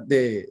mitad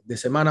de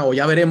semana, o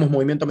ya veremos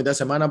movimiento a mitad de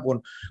semana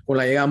con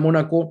la llegada a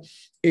Mónaco.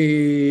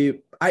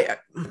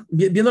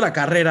 Viendo la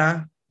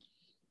carrera,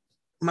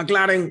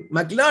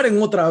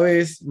 McLaren otra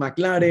vez,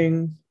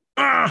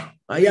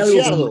 hay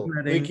algo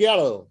con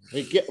Ricciardo,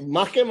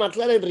 más que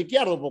McLaren,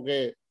 Ricciardo,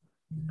 porque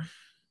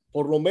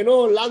por lo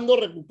menos Lando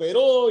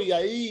recuperó y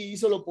ahí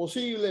hizo lo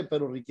posible,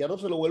 pero Ricciardo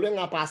se lo vuelven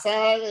a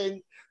pasar.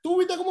 ¿Tú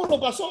viste cómo lo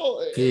pasó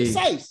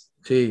Sainz?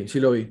 Sí,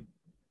 lo vi.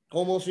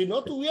 Como si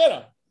no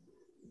tuviera.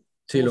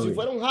 Sí, como si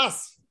fuera un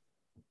Haas.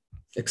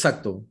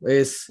 Exacto.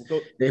 Es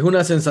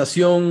una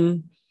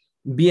sensación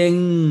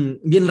bien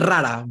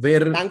rara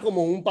ver. Están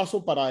como un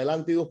paso para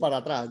adelante y 2 para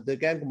atrás. Te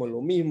quedan como en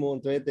lo mismo.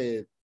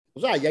 Entonces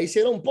ya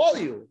hicieron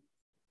podio.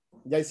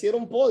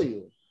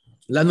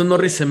 Lando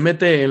Norris se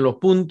mete en los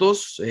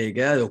puntos,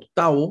 queda de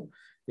octavo,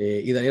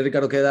 y Daniel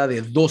Ricciardo queda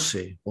de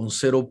 12 con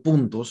 0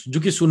 puntos.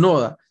 Yuki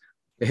Tsunoda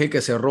es el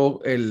que cerró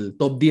el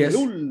top 10.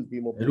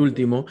 El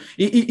último.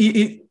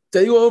 Y te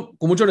digo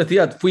con mucha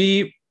honestidad,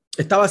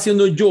 estaba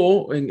haciendo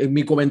yo en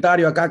mi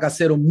comentario acá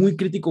casero muy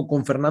crítico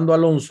con Fernando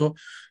Alonso,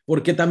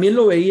 porque también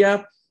lo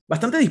veía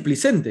bastante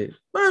displicente.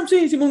 Sí,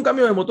 hicimos un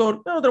cambio de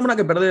motor, no tenemos nada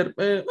que perder.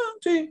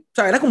 Sí, o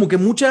sea, era como que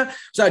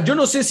yo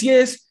no sé si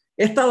he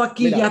estado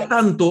aquí ya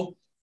tanto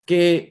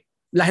que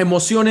las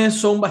emociones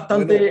son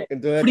bastante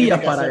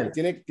frías para él.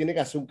 Tiene que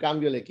hacer un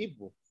cambio el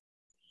equipo.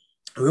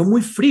 Lo veo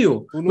muy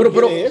frío.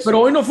 Pero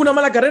hoy no fue una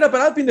mala carrera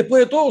para Alpine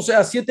después de todo. O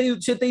sea, 7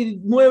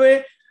 y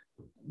 9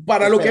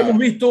 para lo que hemos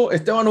visto.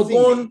 Esteban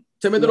Ocon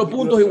se mete los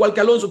puntos igual que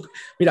Alonso.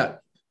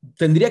 Mira,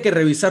 tendría que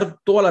revisar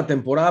toda la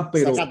temporada,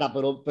 pero... Sakata,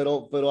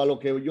 pero a lo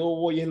que yo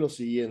voy es lo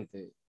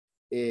siguiente.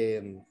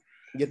 Y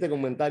este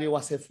comentario va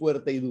a ser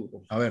fuerte y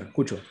duro. A ver,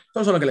 escucho.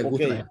 Eso es lo que les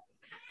gusta.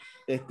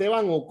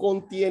 Esteban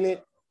Ocon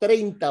tiene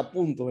 30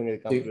 puntos en el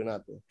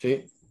campeonato.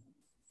 Sí.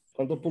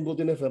 ¿Cuántos puntos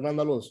tiene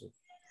Fernando Alonso?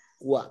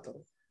 4.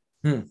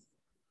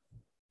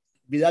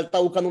 Vidal está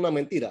buscando una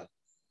mentira.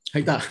 Ahí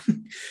está.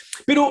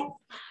 Pero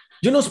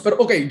yo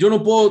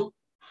no puedo...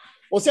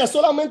 O sea,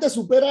 solamente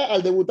supera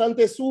al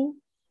debutante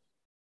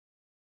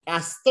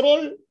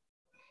Astrol,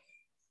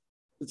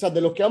 o sea,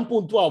 de los que han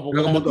puntuado,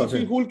 porque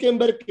Latifi y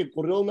Hülkenberg, que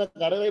corrió una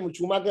carrera, y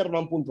Schumacher no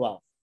han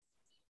puntuado.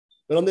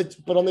 Pero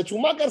donde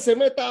Schumacher se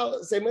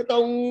meta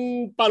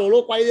un palo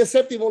loco ahí de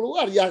séptimo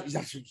lugar, ya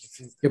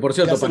que por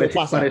cierto,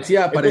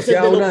 parecía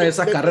una de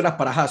esas carreras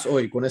para Haas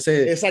hoy, con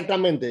ese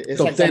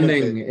top 10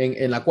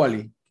 en la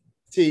quali.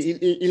 Sí,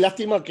 y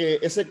lástima que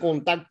ese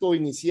contacto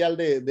inicial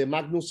de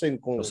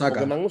Magnussen lo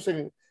saca.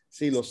 Magnussen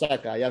sí lo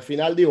saca. Y al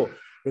final, digo,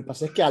 lo que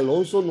pasa es que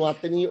Alonso no ha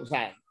tenido, o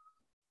sea,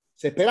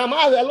 se espera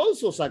más de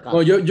Alonso, saca.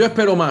 No, yo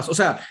espero más. O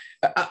sea,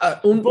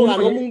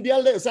 ganó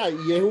mundial o sea,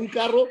 y es un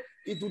carro,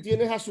 y tú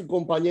tienes a su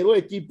compañero de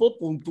equipo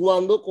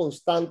puntuando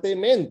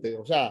constantemente.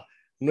 O sea,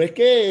 no es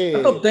que...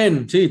 Está top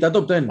 10, sí, está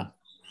top 10. O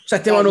sea,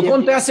 Esteban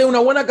Ocon te hace una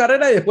buena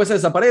carrera y después se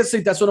desaparece,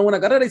 y te hace una buena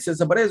carrera y se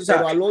desaparece. O sea,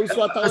 pero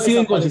Alonso ha estado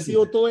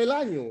desaparecido todo el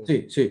año.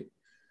 Sí.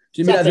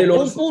 O sea,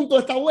 un punto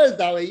esta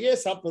vuelta,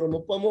 belleza, pero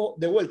no podemos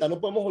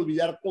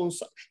olvidar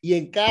y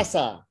en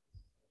casa.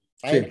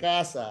 En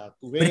casa.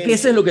 Pero es que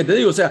eso es lo que te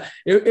digo. O sea,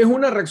 es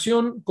una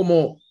reacción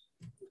como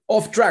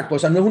off track, o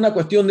sea, no es una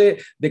cuestión de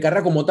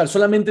carrera como tal,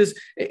 solamente es,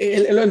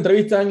 él lo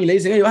entrevistan y le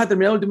dicen, hey, vas a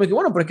terminar último, y que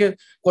bueno, pero es que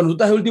cuando tú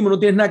estás de último no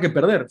tienes nada que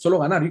perder, solo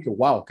ganar, y que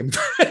wow,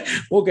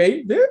 ok,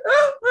 y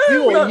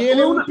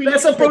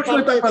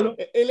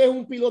él es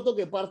un piloto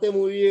que partió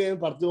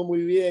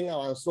muy bien,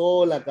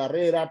 avanzó la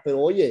carrera, pero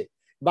oye,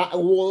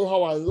 hubo 2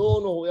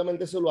 abandonos,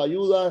 obviamente eso lo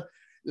ayuda.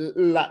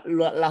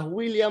 Los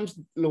Williams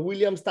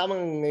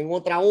estaban en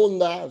otra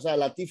onda, o sea,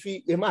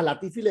 Latifi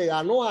le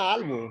ganó a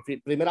Albon,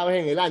 primera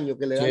vez en el año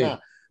que le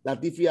gana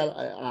Latifi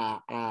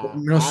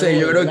no sé,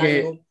 yo creo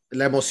que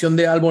la emoción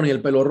de Albon y el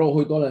pelo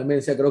rojo y toda la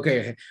demencia creo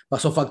que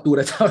pasó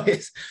factura esta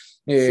vez.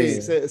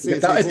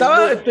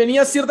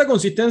 Tenía cierta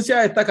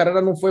consistencia, esta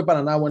carrera no fue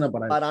para nada buena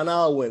para él. Para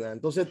nada buena,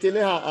 entonces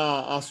tienes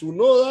a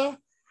Tsunoda,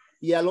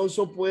 y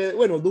Alonso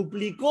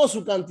duplicó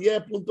su cantidad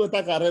de puntos de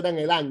esta carrera en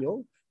el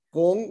año,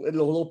 con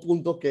los 2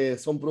 puntos que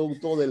son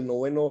producto del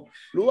 9º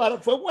lugar.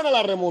 Fue buena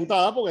la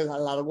remontada porque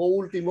alargó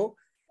último,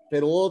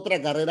 pero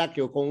otra carrera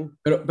que Ocon...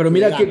 Pero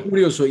mira qué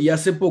curioso, y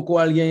hace poco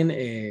alguien,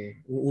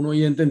 un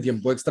oyente en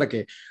tiempo extra,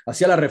 que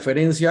hacía la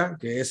referencia,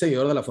 que es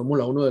seguidor de la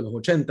Fórmula 1 de los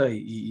 80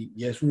 y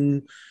es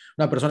una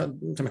una persona,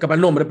 se me escapa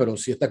el nombre, pero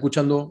si está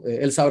escuchando,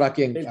 él sabrá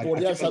quién. El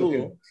cordial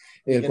saludo.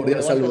 El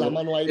cordial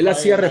saludo. Él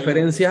hacía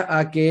referencia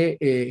a que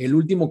el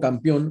último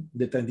campeón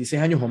de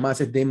 36 años o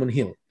más es Damon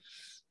Hill.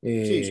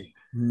 Sí.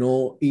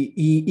 No,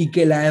 y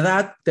que la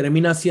edad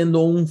termina siendo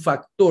un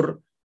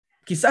factor,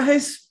 quizás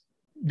es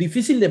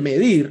difícil de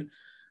medir,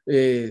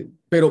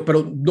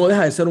 pero no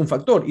deja de ser un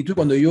factor. Y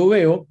cuando yo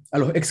veo a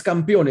los ex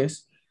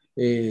campeones,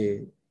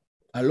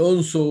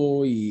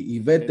 Alonso y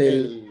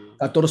Vettel,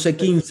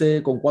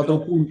 14-15 con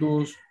 4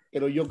 puntos.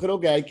 Pero yo creo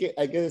que hay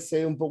que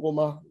ser un poco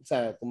más, o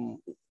sea, como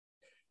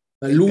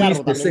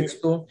Luis de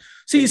sexto.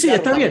 Sí,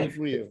 está bien.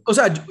 O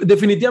sea,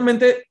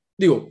 definitivamente,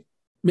 digo,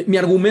 mi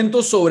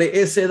argumento sobre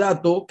ese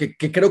dato, que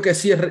creo que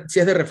sí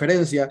es de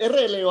referencia, es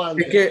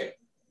relevante. Es que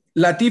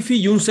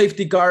Latifi y un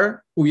safety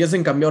car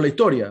hubiesen cambiado la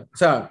historia. O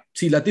sea,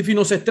 si Latifi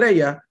no se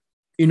estrella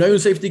y no hay un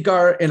safety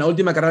car en la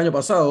última carrera del año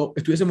pasado,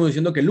 estuviésemos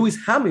diciendo que Lewis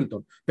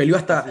Hamilton peleó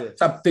hasta, o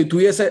sea,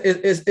 tuviese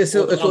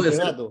eso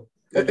de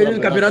el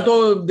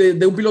campeonato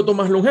de un piloto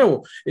más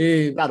longevo.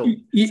 Claro.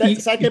 Y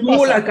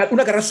tuvo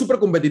una carrera súper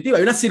competitiva.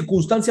 Hay una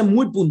circunstancia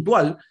muy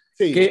puntual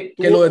que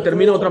lo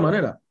determina de otra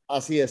manera.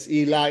 Así es,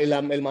 y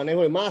el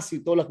manejo de más y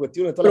todas las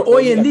cuestiones. Pero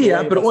hoy en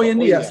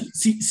día,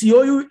 si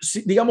hoy,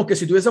 digamos que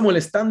si tuviésemos el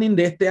standing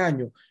de este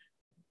año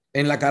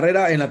en la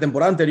carrera, en la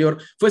temporada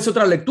anterior, fuese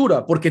otra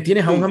lectura, porque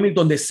tienes a un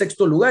Hamilton de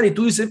sexto lugar y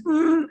tú dices,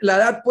 la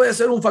edad puede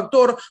ser un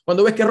factor,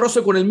 cuando ves que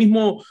Russel con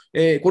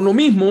lo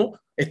mismo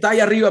está ahí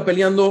arriba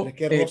peleando. Es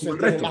que Russell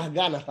tiene más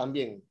ganas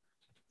también.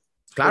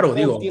 Claro,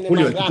 digo,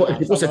 Julio, el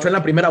tipo se echó en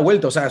la primera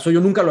vuelta, o sea, eso yo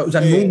nunca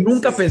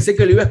nunca pensé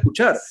que lo iba a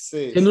escuchar,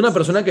 siendo una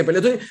persona que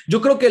pelea. Entonces, yo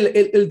creo que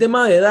el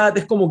tema de edad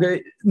es como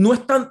que no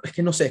es tan, es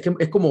que no sé,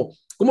 es como,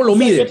 ¿cómo lo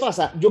mides? ¿Qué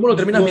pasa? ¿Cómo lo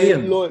terminas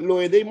midiendo? Lo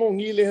de Damon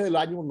Hill es del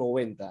año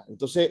 90,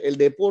 entonces el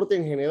deporte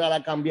en general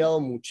ha cambiado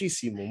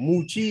muchísimo,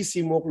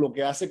 lo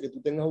que hace que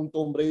tú tengas un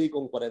Tom Brady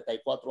con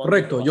 44 años.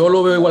 Correcto, yo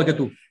lo veo igual que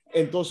tú.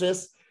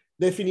 Entonces,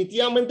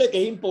 definitivamente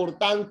que es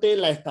importante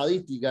la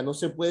estadística, no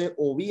se puede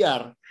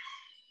obviar.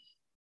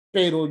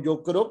 Pero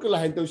yo creo que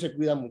la gente hoy se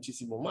cuida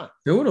muchísimo más.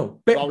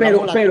 Seguro.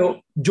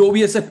 Pero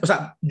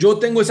yo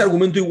tengo ese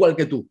argumento igual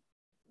que tú.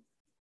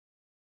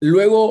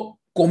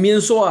 Luego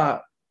comienzo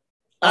a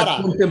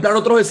contemplar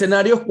otros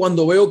escenarios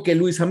cuando veo que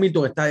Lewis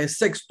Hamilton está de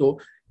sexto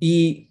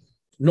y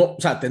no, o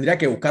sea, tendría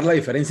que buscar la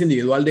diferencia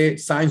individual de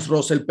Sainz,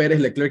 Russell,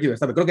 Pérez, Leclerc y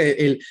Verstappen. Creo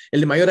que el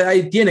de mayor edad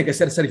tiene que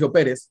ser Sergio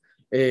Pérez,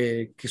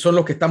 que son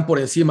los que están por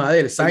encima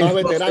de él. Sainz, el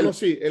más veterano,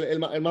 sí. El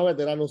más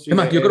veterano, sí. Es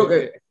más, yo creo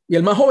que... Y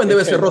el más joven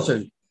debe ser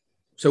Russell.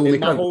 El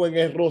más joven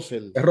es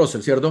Russell. Es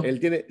Russell, ¿cierto? Él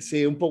tiene,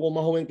 sí, un poco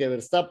más joven que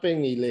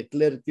Verstappen y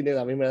Leclerc tiene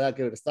la misma edad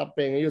que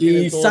Verstappen.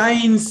 Y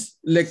Sainz,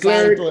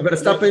 Leclerc,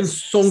 Verstappen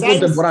son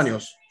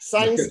contemporáneos.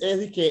 Sainz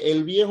es que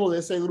el viejo de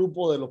ese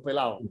grupo de los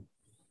pelados,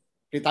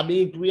 que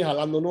también incluye a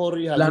Lando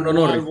Norris, a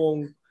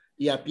Albon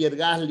y a Pierre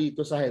Gasly y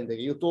toda esa gente,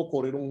 que ellos todos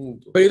corrieron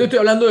juntos. Pero yo te estoy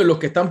hablando de los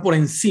que están por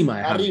encima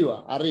de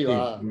Hamilton.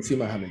 Arriba. Sí,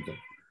 encima de Hamilton.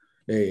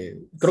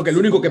 Creo que el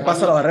único que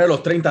pasa la barrera de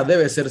los 30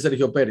 debe ser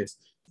Sergio Pérez.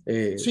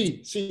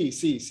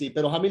 Sí,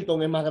 pero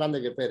Hamilton es más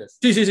grande que Pérez.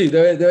 Sí,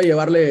 debe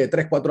llevarle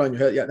 3, 4 años.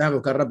 Déjame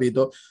buscar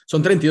rapidito.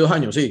 Son 32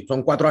 años, sí,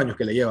 son 4 años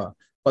que le lleva.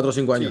 4 o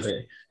 5 años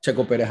de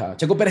Checo Pérez.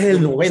 Checo Pérez es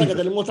del 90. O sea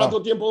que tenemos tanto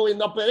tiempo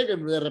viendo a Pérez que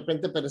de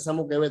repente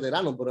pensamos que es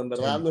veterano, pero en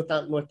verdad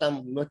no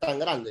es tan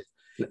grande.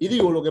 Y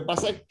digo, lo que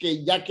pasa es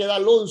que ya queda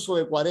Alonso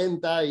de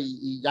 40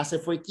 y ya se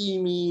fue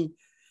Kimi.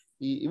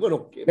 Y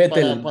bueno,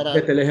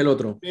 Vettel es el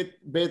otro.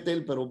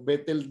 Pero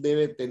Vettel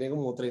debe tener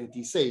como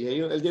 36.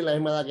 Él tiene la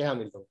misma edad que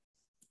Hamilton.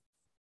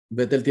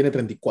 Vettel tiene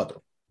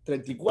 34.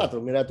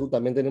 34, mira tú,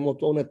 también tenemos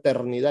toda una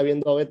eternidad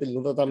viendo a Vettel y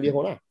no está tan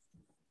viejo nada.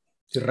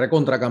 Sí,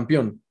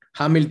 recontracampeón.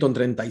 Hamilton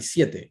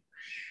 37.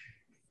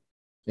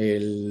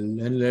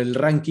 En el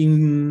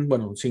ranking,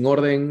 bueno, sin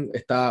orden,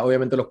 está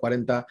obviamente los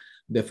 40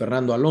 de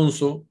Fernando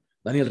Alonso.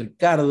 Daniel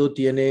Ricciardo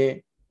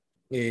tiene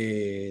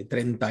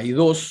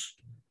 32.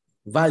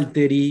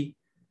 Valtteri.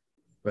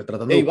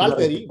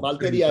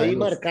 Valtteri ahí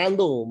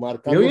marcando.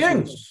 Muy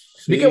bien.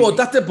 Vi que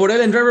votaste por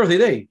él en Driver of the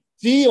Day.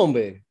 Sí,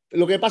 hombre.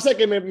 Lo que pasa es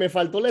que me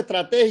faltó la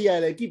estrategia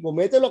del equipo.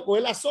 Mételo a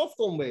coger la soft,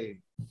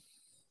 hombre.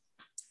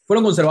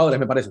 Fueron conservadores,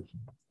 me parece.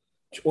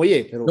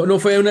 Oye, pero...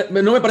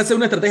 No me parece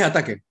una estrategia de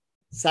ataque.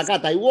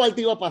 Sakata, igual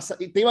te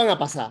iban a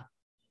pasar.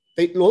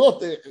 Los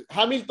dos,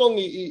 Hamilton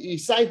y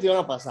Sainz te iban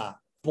a pasar.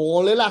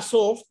 Ponle la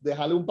soft,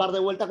 déjale un par de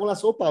vueltas con la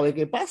soft para ver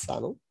qué pasa,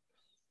 ¿no?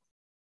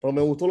 Pero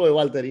me gustó lo de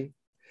Valtteri.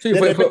 Sí, de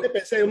repente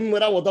pensé que me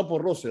hubiera votado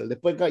por Russell.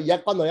 Después,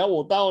 ya cuando había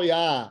votado,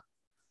 ya...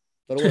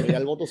 Pero bueno, ya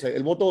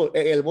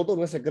el voto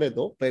no es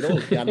secreto, pero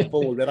ya no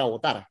puedo volver a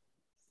votar.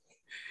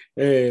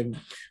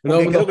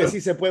 Creo que sí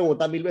se puede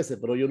votar 1000 veces,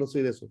 pero yo no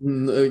soy de eso.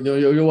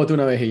 Yo voté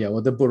una vez y ya,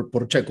 voté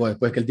por Checo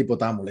después que el tipo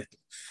estaba molesto.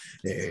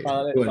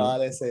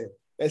 Ese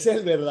es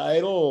el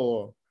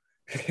verdadero...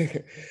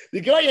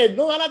 Y que oye,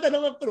 no ganaste,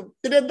 pero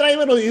tienes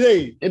driver of the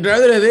day. El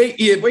driver of the day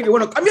y después que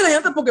bueno, cambia las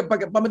llantas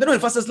para meternos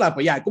el fast slap,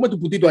 ya, come tu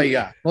putito ahí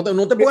ya.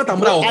 No te pongas tan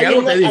bravo.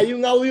 Hay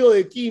un audio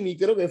de Kimi,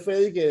 creo que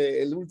fue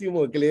que el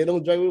último que le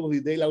dieron driver of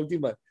the day, la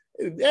última.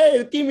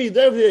 Kimi,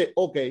 driver of the day,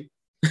 ok.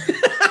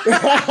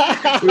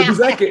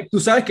 Pero tú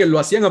sabes que lo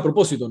hacían a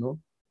propósito, ¿no?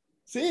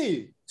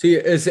 Sí. Sí,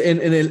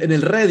 en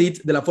el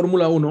Reddit de la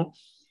Fórmula 1,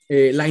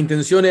 la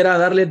intención era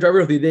darle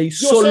Driver of the Day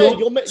solo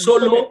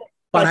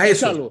para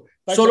eso.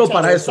 Solo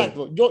para eso.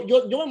 Exacto.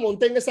 Yo me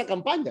monté en esa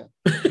campaña.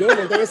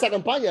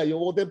 Yo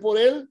voté por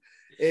él.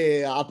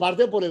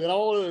 Aparte por el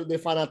grado de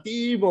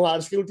fanatismo, a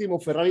ver si el último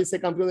Ferrari sea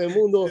campeón del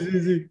mundo.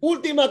 Sí.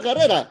 Última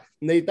carrera,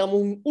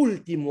 necesitamos un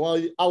último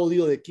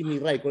audio de Kimi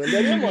Raikkonen.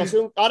 Deberíamos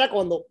hacer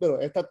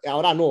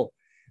ahora no,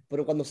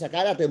 pero cuando se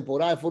acabe la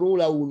temporada de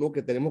Fórmula 1,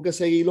 que tenemos que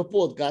seguir los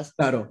podcasts,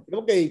 claro,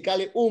 tenemos que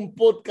dedicarle un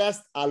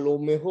podcast a los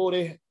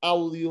mejores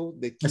audios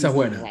de Kimi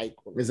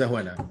Raikkonen. Esa es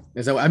buena.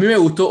 A mí me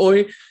gustó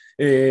hoy.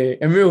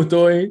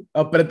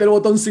 Apreté el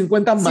botón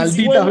 50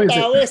 malditas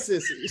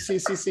veces.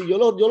 Sí, yo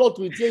lo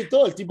tuiteé y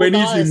todo, el tipo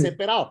buenísimo. Estaba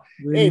desesperado.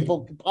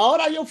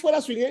 Ahora yo fuera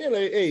su ingeniero,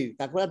 ¿te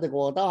acuerdas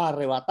cuando estabas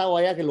arrebatado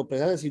allá que lo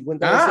pensaste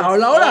 50 veces?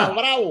 Habla ahora.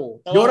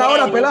 Bravo. Llora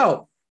ahora,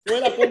 pelado.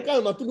 Fuera con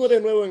calma, tú no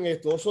eres nuevo en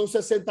esto, son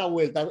 60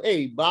 vueltas.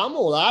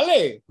 Vamos,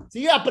 dale.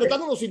 Sigue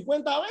apretando los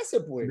 50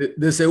 veces, pues.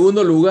 De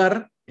segundo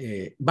lugar,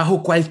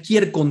 bajo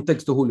cualquier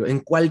contexto, Julio,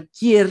 en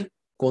cualquier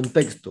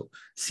contexto,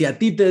 si a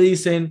ti te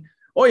dicen,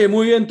 oye,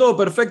 muy bien, todo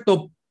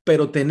perfecto,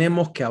 pero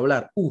tenemos que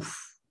hablar.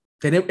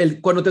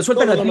 Cuando te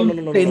sueltan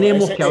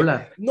tenemos que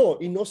hablar. No,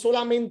 y no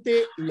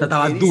solamente...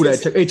 Estaba dura.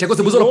 Checo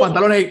se puso los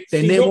pantalones y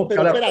tenemos que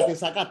hablar. Pero espérate,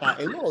 Sakata,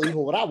 él no lo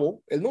dijo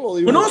bravo, él no lo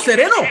dijo... No,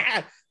 sereno.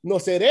 No,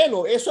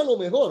 sereno, eso es lo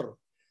mejor.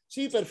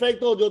 Sí,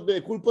 perfecto, yo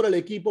te culpo por el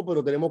equipo,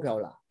 pero tenemos que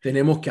hablar.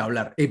 Tenemos que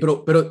hablar.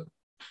 Pero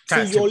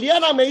si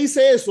Juliana me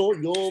dice eso,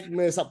 yo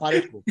me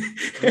desaparezco.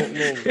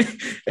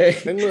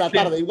 Vengo en la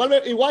tarde.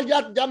 Igual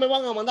ya me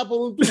van a mandar por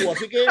un tubo,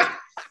 así que...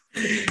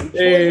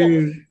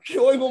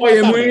 Oye,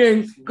 muy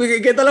bien.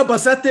 ¿Qué tal lo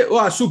pasaste?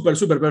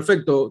 Súper,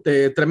 perfecto.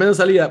 Tremenda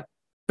salida,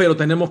 pero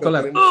tenemos que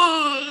hablar.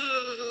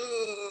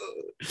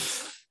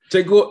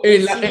 Checo,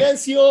 el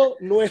silencio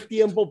no es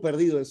tiempo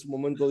perdido, en su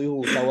momento dijo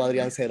Gustavo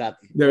Adrián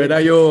Cerati. De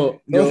verdad,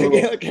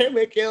 que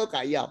me quedo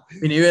callado.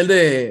 Mi nivel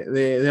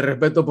de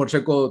respeto por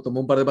Checo tomó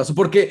un par de pasos,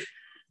 porque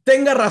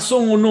tenga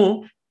razón o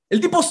no,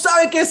 el tipo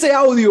sabe que ese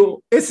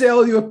audio es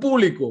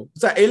público. O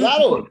sea, él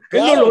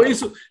no lo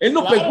hizo, él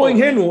no pecó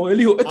ingenuo, él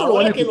dijo, esto lo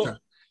van a escuchar.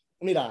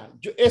 Mira,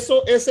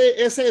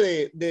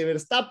 ese de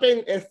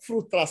Verstappen es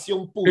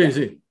frustración pura.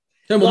 Sí.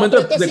 En el momento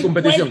de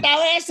competición. 50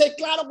 veces,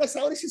 claro que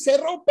ahora sí se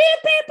rompe.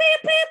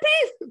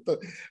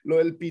 Lo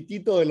del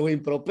pitito de los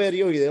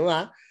improperios y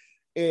demás.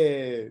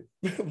 Pero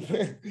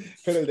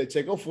el de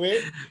Checo fue...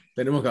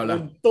 Tenemos que hablar.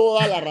 Con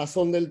toda la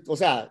razón del... O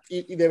sea,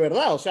 y de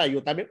verdad, o sea,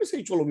 yo también he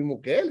dicho lo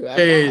mismo que él.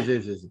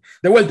 Sí.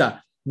 De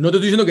vuelta, no te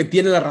estoy diciendo que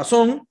tiene la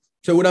razón.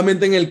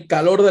 Seguramente en el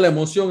calor de la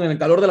emoción, en el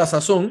calor de la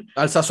sazón,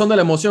 al sazón de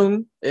la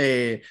emoción...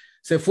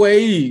 se fue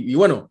y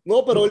bueno.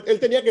 No, pero él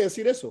tenía que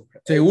decir eso.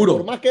 Seguro.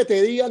 Por más que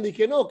te digan,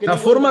 dije no. La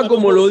forma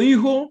como lo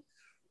dijo,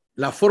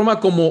 la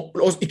forma como...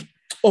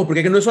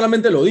 porque no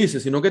solamente lo dice,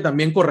 sino que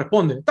también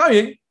corresponde. Está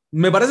bien,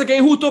 me parece que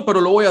es injusto, pero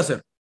lo voy a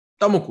hacer.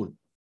 Estamos cool.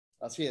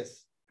 Así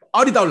es.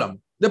 Ahorita hablamos,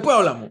 después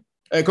hablamos.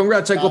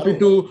 Congrats, Checo,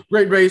 P2,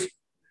 great race.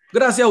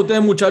 Gracias a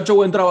ustedes, muchachos,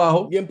 buen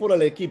trabajo. Bien por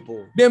el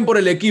equipo.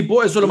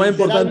 Eso es lo más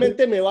importante.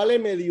 Realmente me vale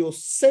medio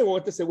cebo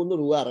este segundo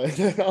lugar.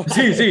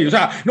 Sí, o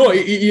sea, no,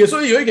 y eso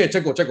digo, que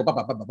Checo,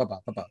 papá,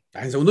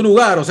 estás en segundo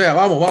lugar, o sea,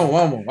 vamos.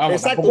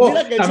 Exacto.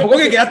 Tampoco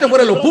que quedaste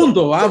fuera de los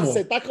puntos, vamos.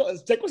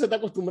 Checo se está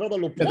acostumbrando a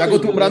los puntos. Se está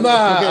acostumbrando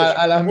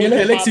a las mieles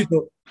del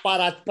éxito.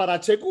 Para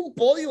Checo un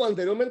podio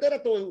anteriormente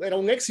era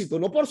un éxito,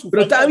 no por su...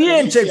 Pero está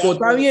bien, Checo,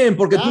 está bien,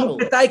 porque claro.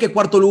 Tú estás ahí que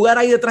cuarto lugar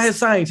ahí detrás de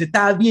Sainz,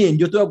 está bien,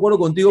 yo estoy de acuerdo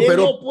contigo,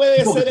 pero... no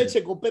puede ser el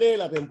Checo Perez de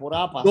la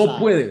temporada pasada. No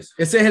puedes,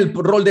 ese es el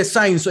rol de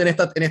Sainz en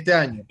este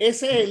año.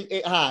 Ese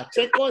es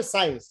Checo es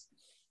Sainz.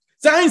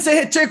 Sainz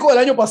es el Checo del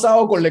año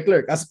pasado con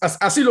Leclerc,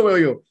 así lo veo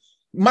yo.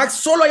 Max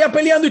solo allá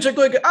peleando y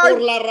Checo de que... ¡ay!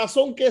 Por la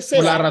razón que sea.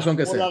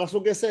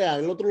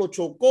 El otro lo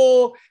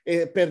chocó,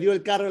 perdió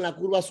el carro en la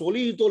curva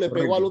solito, le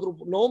pegó al otro.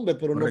 No, hombre,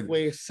 pero no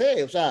puede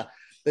ser. O sea,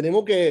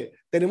 tenemos que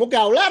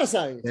hablar,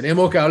 ¿sabes?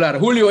 Tenemos que hablar.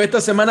 Julio,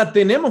 esta semana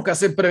tenemos que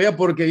hacer previa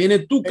porque viene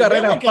tu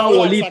carrera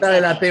favorita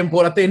de la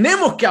temporada.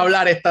 Tenemos que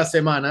hablar esta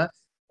semana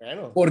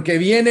porque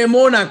viene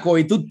Mónaco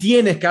y tú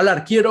tienes que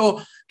hablar. Quiero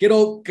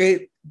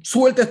que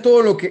sueltes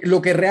todo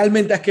lo que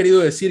realmente has querido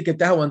decir, que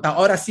te has aguantado.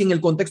 Ahora sí, en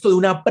el contexto de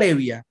una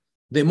previa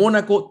de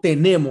Mónaco,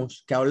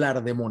 tenemos que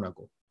hablar de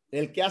Mónaco.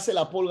 El que hace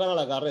la pole gana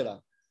la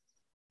carrera.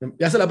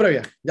 Ya hace la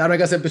previa. Ya no hay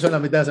que hacer episodio en la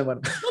mitad de semana.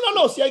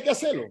 No, sí hay que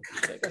hacerlo.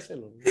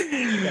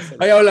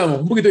 Ahí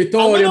hablamos. Un poquito de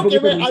historia.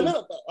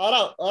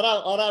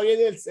 Ahora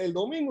viene el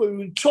domingo y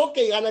un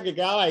choque y gana que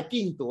quedaba de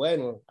quinto.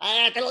 Bueno,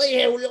 te lo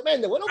dije, Julio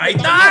Méndez. Bueno, ahí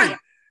está.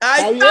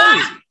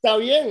 Está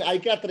bien. Hay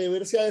que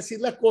atreverse a decir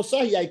las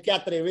cosas y hay que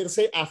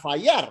atreverse a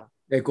fallar.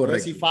 Es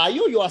correcto. Si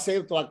fallo, yo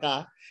acepto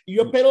acá. Y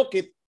yo espero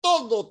que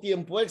todo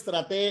tiempo extra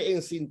esté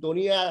en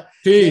sintonía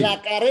de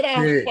la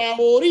carrera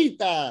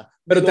favorita.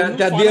 Pero te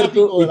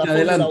advierto y te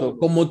adelanto,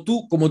 como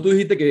tú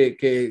dijiste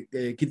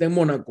que quiten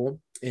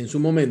Mónaco en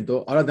su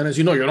momento, ahora te van a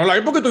decir, no, yo no la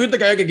vi porque tú dijiste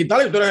que había que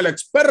quitarla y tú eres el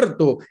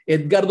experto.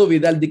 Edgardo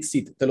Vidal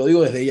Dixit, te lo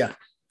digo desde ya.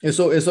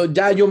 Eso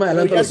ya yo me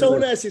adelanto. Pero ya eso es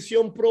una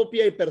decisión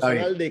propia y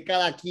personal de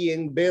cada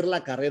quien, ver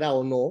la carrera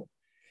o no.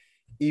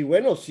 Y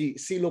bueno, si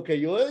lo que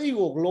yo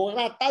digo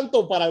logra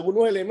tanto para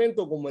algunos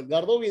elementos como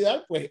Edgardo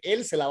Vidal, pues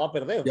él se la va a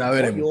perder. Ya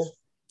veremos.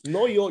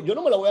 Yo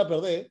no me la voy a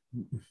perder.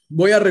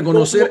 Voy a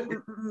reconocer.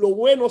 Lo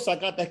bueno,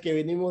 Sakata, es que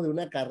venimos de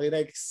una carrera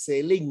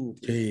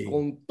excelente, Sí.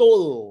 con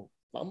todo.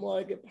 Vamos a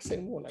ver qué pasa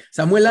en Mónaco.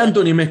 Samuel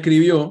Anthony me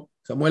escribió.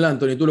 Samuel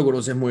Anthony, tú lo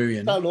conoces muy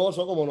bien. No,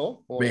 eso como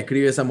no. Me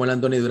escribe Samuel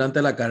Anthony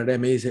durante la carrera y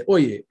me dice,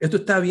 oye, esto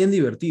está bien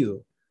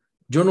divertido.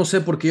 Yo no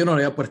sé por qué yo no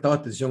le había prestado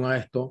atención a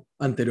esto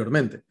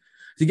anteriormente.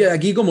 Así que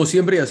aquí, como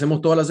siempre, y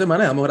hacemos todas las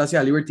semanas, damos gracias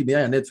a Liberty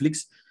Media y a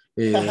Netflix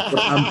por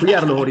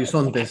ampliar los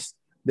horizontes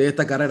de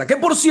esta carrera. Que,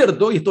 por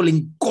cierto, y esto le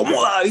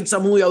incomoda a David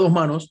Zamudio a dos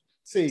manos,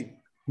 sí,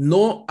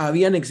 no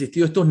habían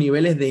existido estos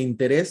niveles de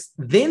interés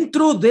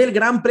dentro del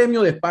Gran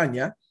Premio de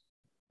España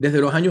desde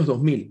los años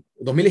 2000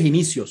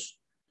 inicios,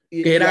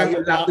 que eran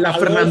la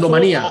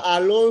Fernandomanía.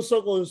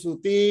 Alonso con su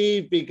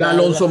típica la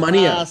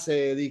Alonsomanía.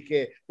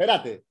 Dije,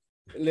 espérate,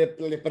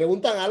 le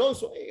preguntan a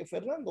Alonso,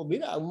 Fernando,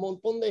 mira, un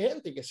montón de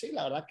gente, que sí,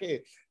 la verdad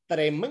que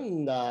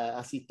tremenda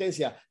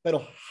asistencia,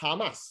 pero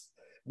jamás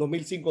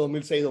 2005,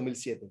 2006,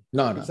 2007.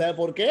 No. ¿Sabes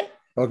por qué?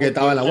 Porque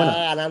estaba en la buena.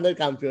 Ganando el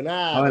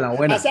campeonato. Estaba en la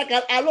buena. O sea, que,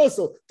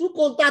 Alonso, tú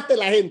contaste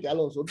la gente,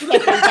 Alonso. Tú la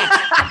contaste.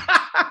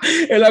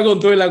 Él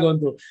la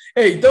contó.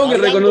 Hey, tengo que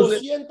reconocer.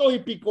 200 y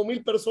pico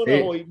mil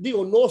personas hoy.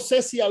 Digo, no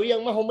sé si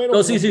habían más o menos.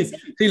 No, sí.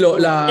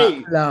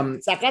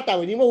 Sakata,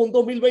 venimos un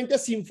 2020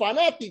 sin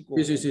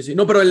fanáticos. Sí.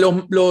 No, pero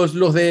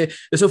los de.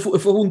 Eso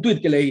fue un tweet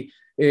que leí.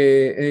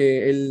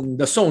 El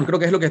The Zone, creo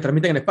que es lo que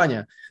transmiten en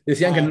España.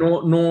 Decían que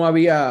no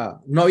había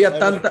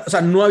tanta, o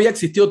sea, no había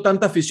existido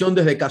tanta afición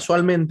desde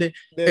casualmente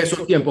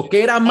esos tiempos.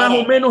 Que era más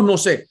o menos, no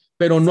sé,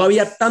 pero no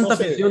había tanta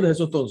afición desde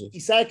esos entonces.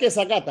 ¿Y sabes qué,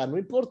 Sakata? No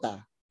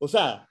importa. O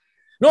sea.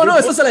 No,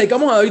 eso se la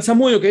dedicamos a David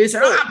Zamudio, que dice,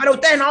 pero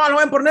ustedes no lo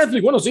ven por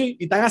Netflix. Bueno, sí,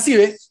 y están así,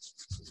 ¿ves?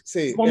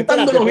 Sí,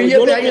 montando los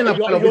billetes ahí en la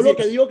yo lo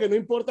que digo que no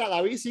importa a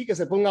David, sí, que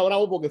se ponga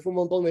bravo porque fue un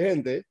montón de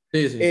gente.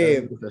 Sí,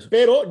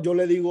 pero yo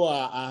le digo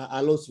a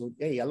Alonso,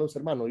 hey, Alonso,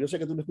 hermano, yo sé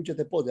que tú no escuchas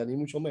este podcast, ni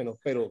mucho menos,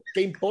 pero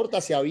 ¿qué importa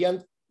si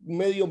habían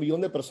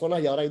 500,000 de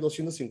personas y ahora hay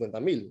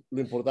 250,000?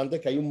 Lo importante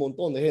es que hay un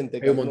montón de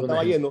gente que no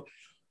estaba yendo.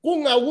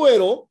 Un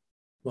Agüero,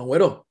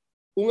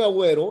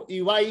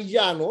 Ibai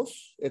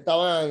Llanos,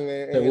 estaban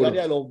en el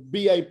área de los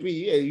VIP,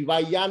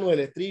 Ibai Llanos,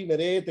 el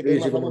streamer que es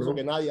más famoso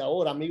que nadie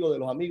ahora, amigo de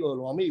los amigos de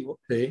los amigos.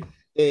 Sí.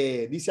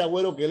 Dice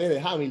Agüero que él es de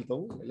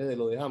Hamilton, él es de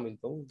lo de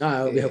Hamilton.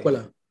 Vieja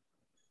escuela.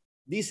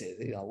 Dice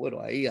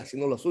Agüero ahí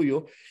haciendo lo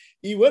suyo.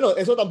 Y bueno,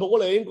 eso tampoco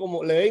le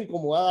debe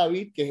incomodar a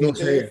David, que es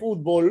gente de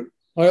fútbol.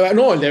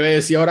 No, él debe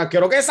decir ahora,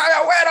 quiero que salga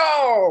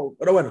Agüero.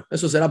 Pero bueno,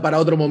 eso será para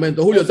otro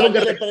momento. Julio,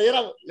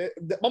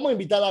 vamos a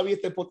invitar a David a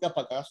este podcast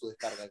para que haga su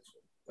descarga.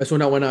 Es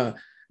una buena.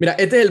 Mira,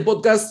 este es el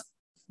podcast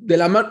de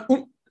la mano.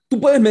 Tú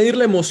puedes medir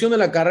la emoción de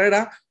la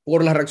carrera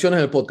por las reacciones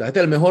del podcast.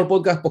 Este es el mejor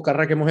podcast post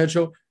carrera que hemos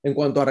hecho en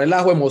cuanto a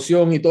relajo,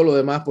 emoción y todo lo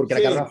demás, porque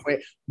la carrera fue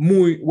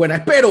muy buena.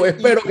 Espero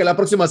que la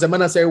próxima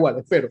semana sea igual.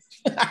 Espero.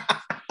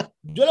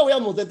 Yo le voy a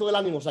montar todo el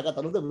ánimo,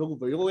 Sakata, no te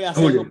preocupes. Yo voy a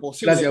hacer lo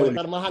posible para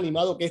estar más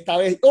animado que esta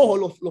vez. Ojo,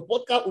 los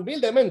podcasts,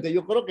 humildemente,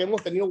 yo creo que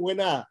hemos tenido buen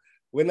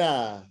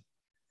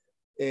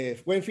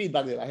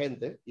feedback de la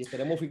gente y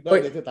esperemos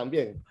feedback de este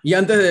también. Y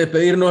antes de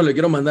despedirnos, le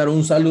quiero mandar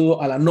un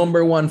saludo a la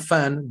number one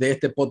fan de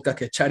este podcast,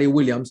 que es Chari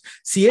Williams.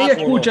 Si ella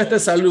escucha este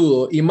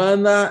saludo y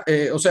manda,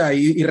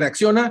 y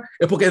reacciona,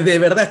 es porque de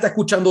verdad está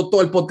escuchando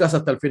todo el podcast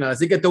hasta el final.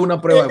 Así que esto es una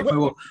prueba de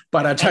fuego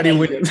para Chari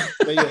Williams.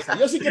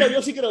 Yo sí creo.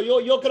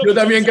 Yo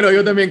también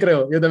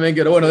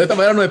creo. Bueno, de esta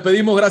manera nos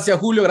despedimos. Gracias,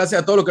 Julio.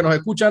 Gracias a todos los que nos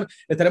escuchan.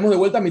 Estaremos de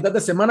vuelta a mitad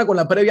de semana con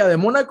la previa de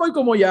Mónaco y,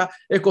 como ya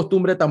es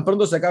costumbre, tan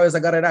pronto se acabe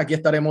esa carrera, aquí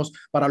estaremos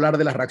para hablar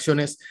de las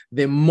reacciones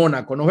de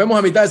Mónaco. Nos vemos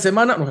a mitad de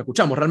semana, nos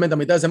escuchamos realmente a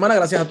mitad de semana.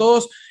 Gracias a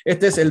todos.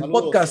 Este es el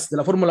podcast de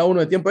la Fórmula 1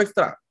 de Tiempo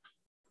Extra.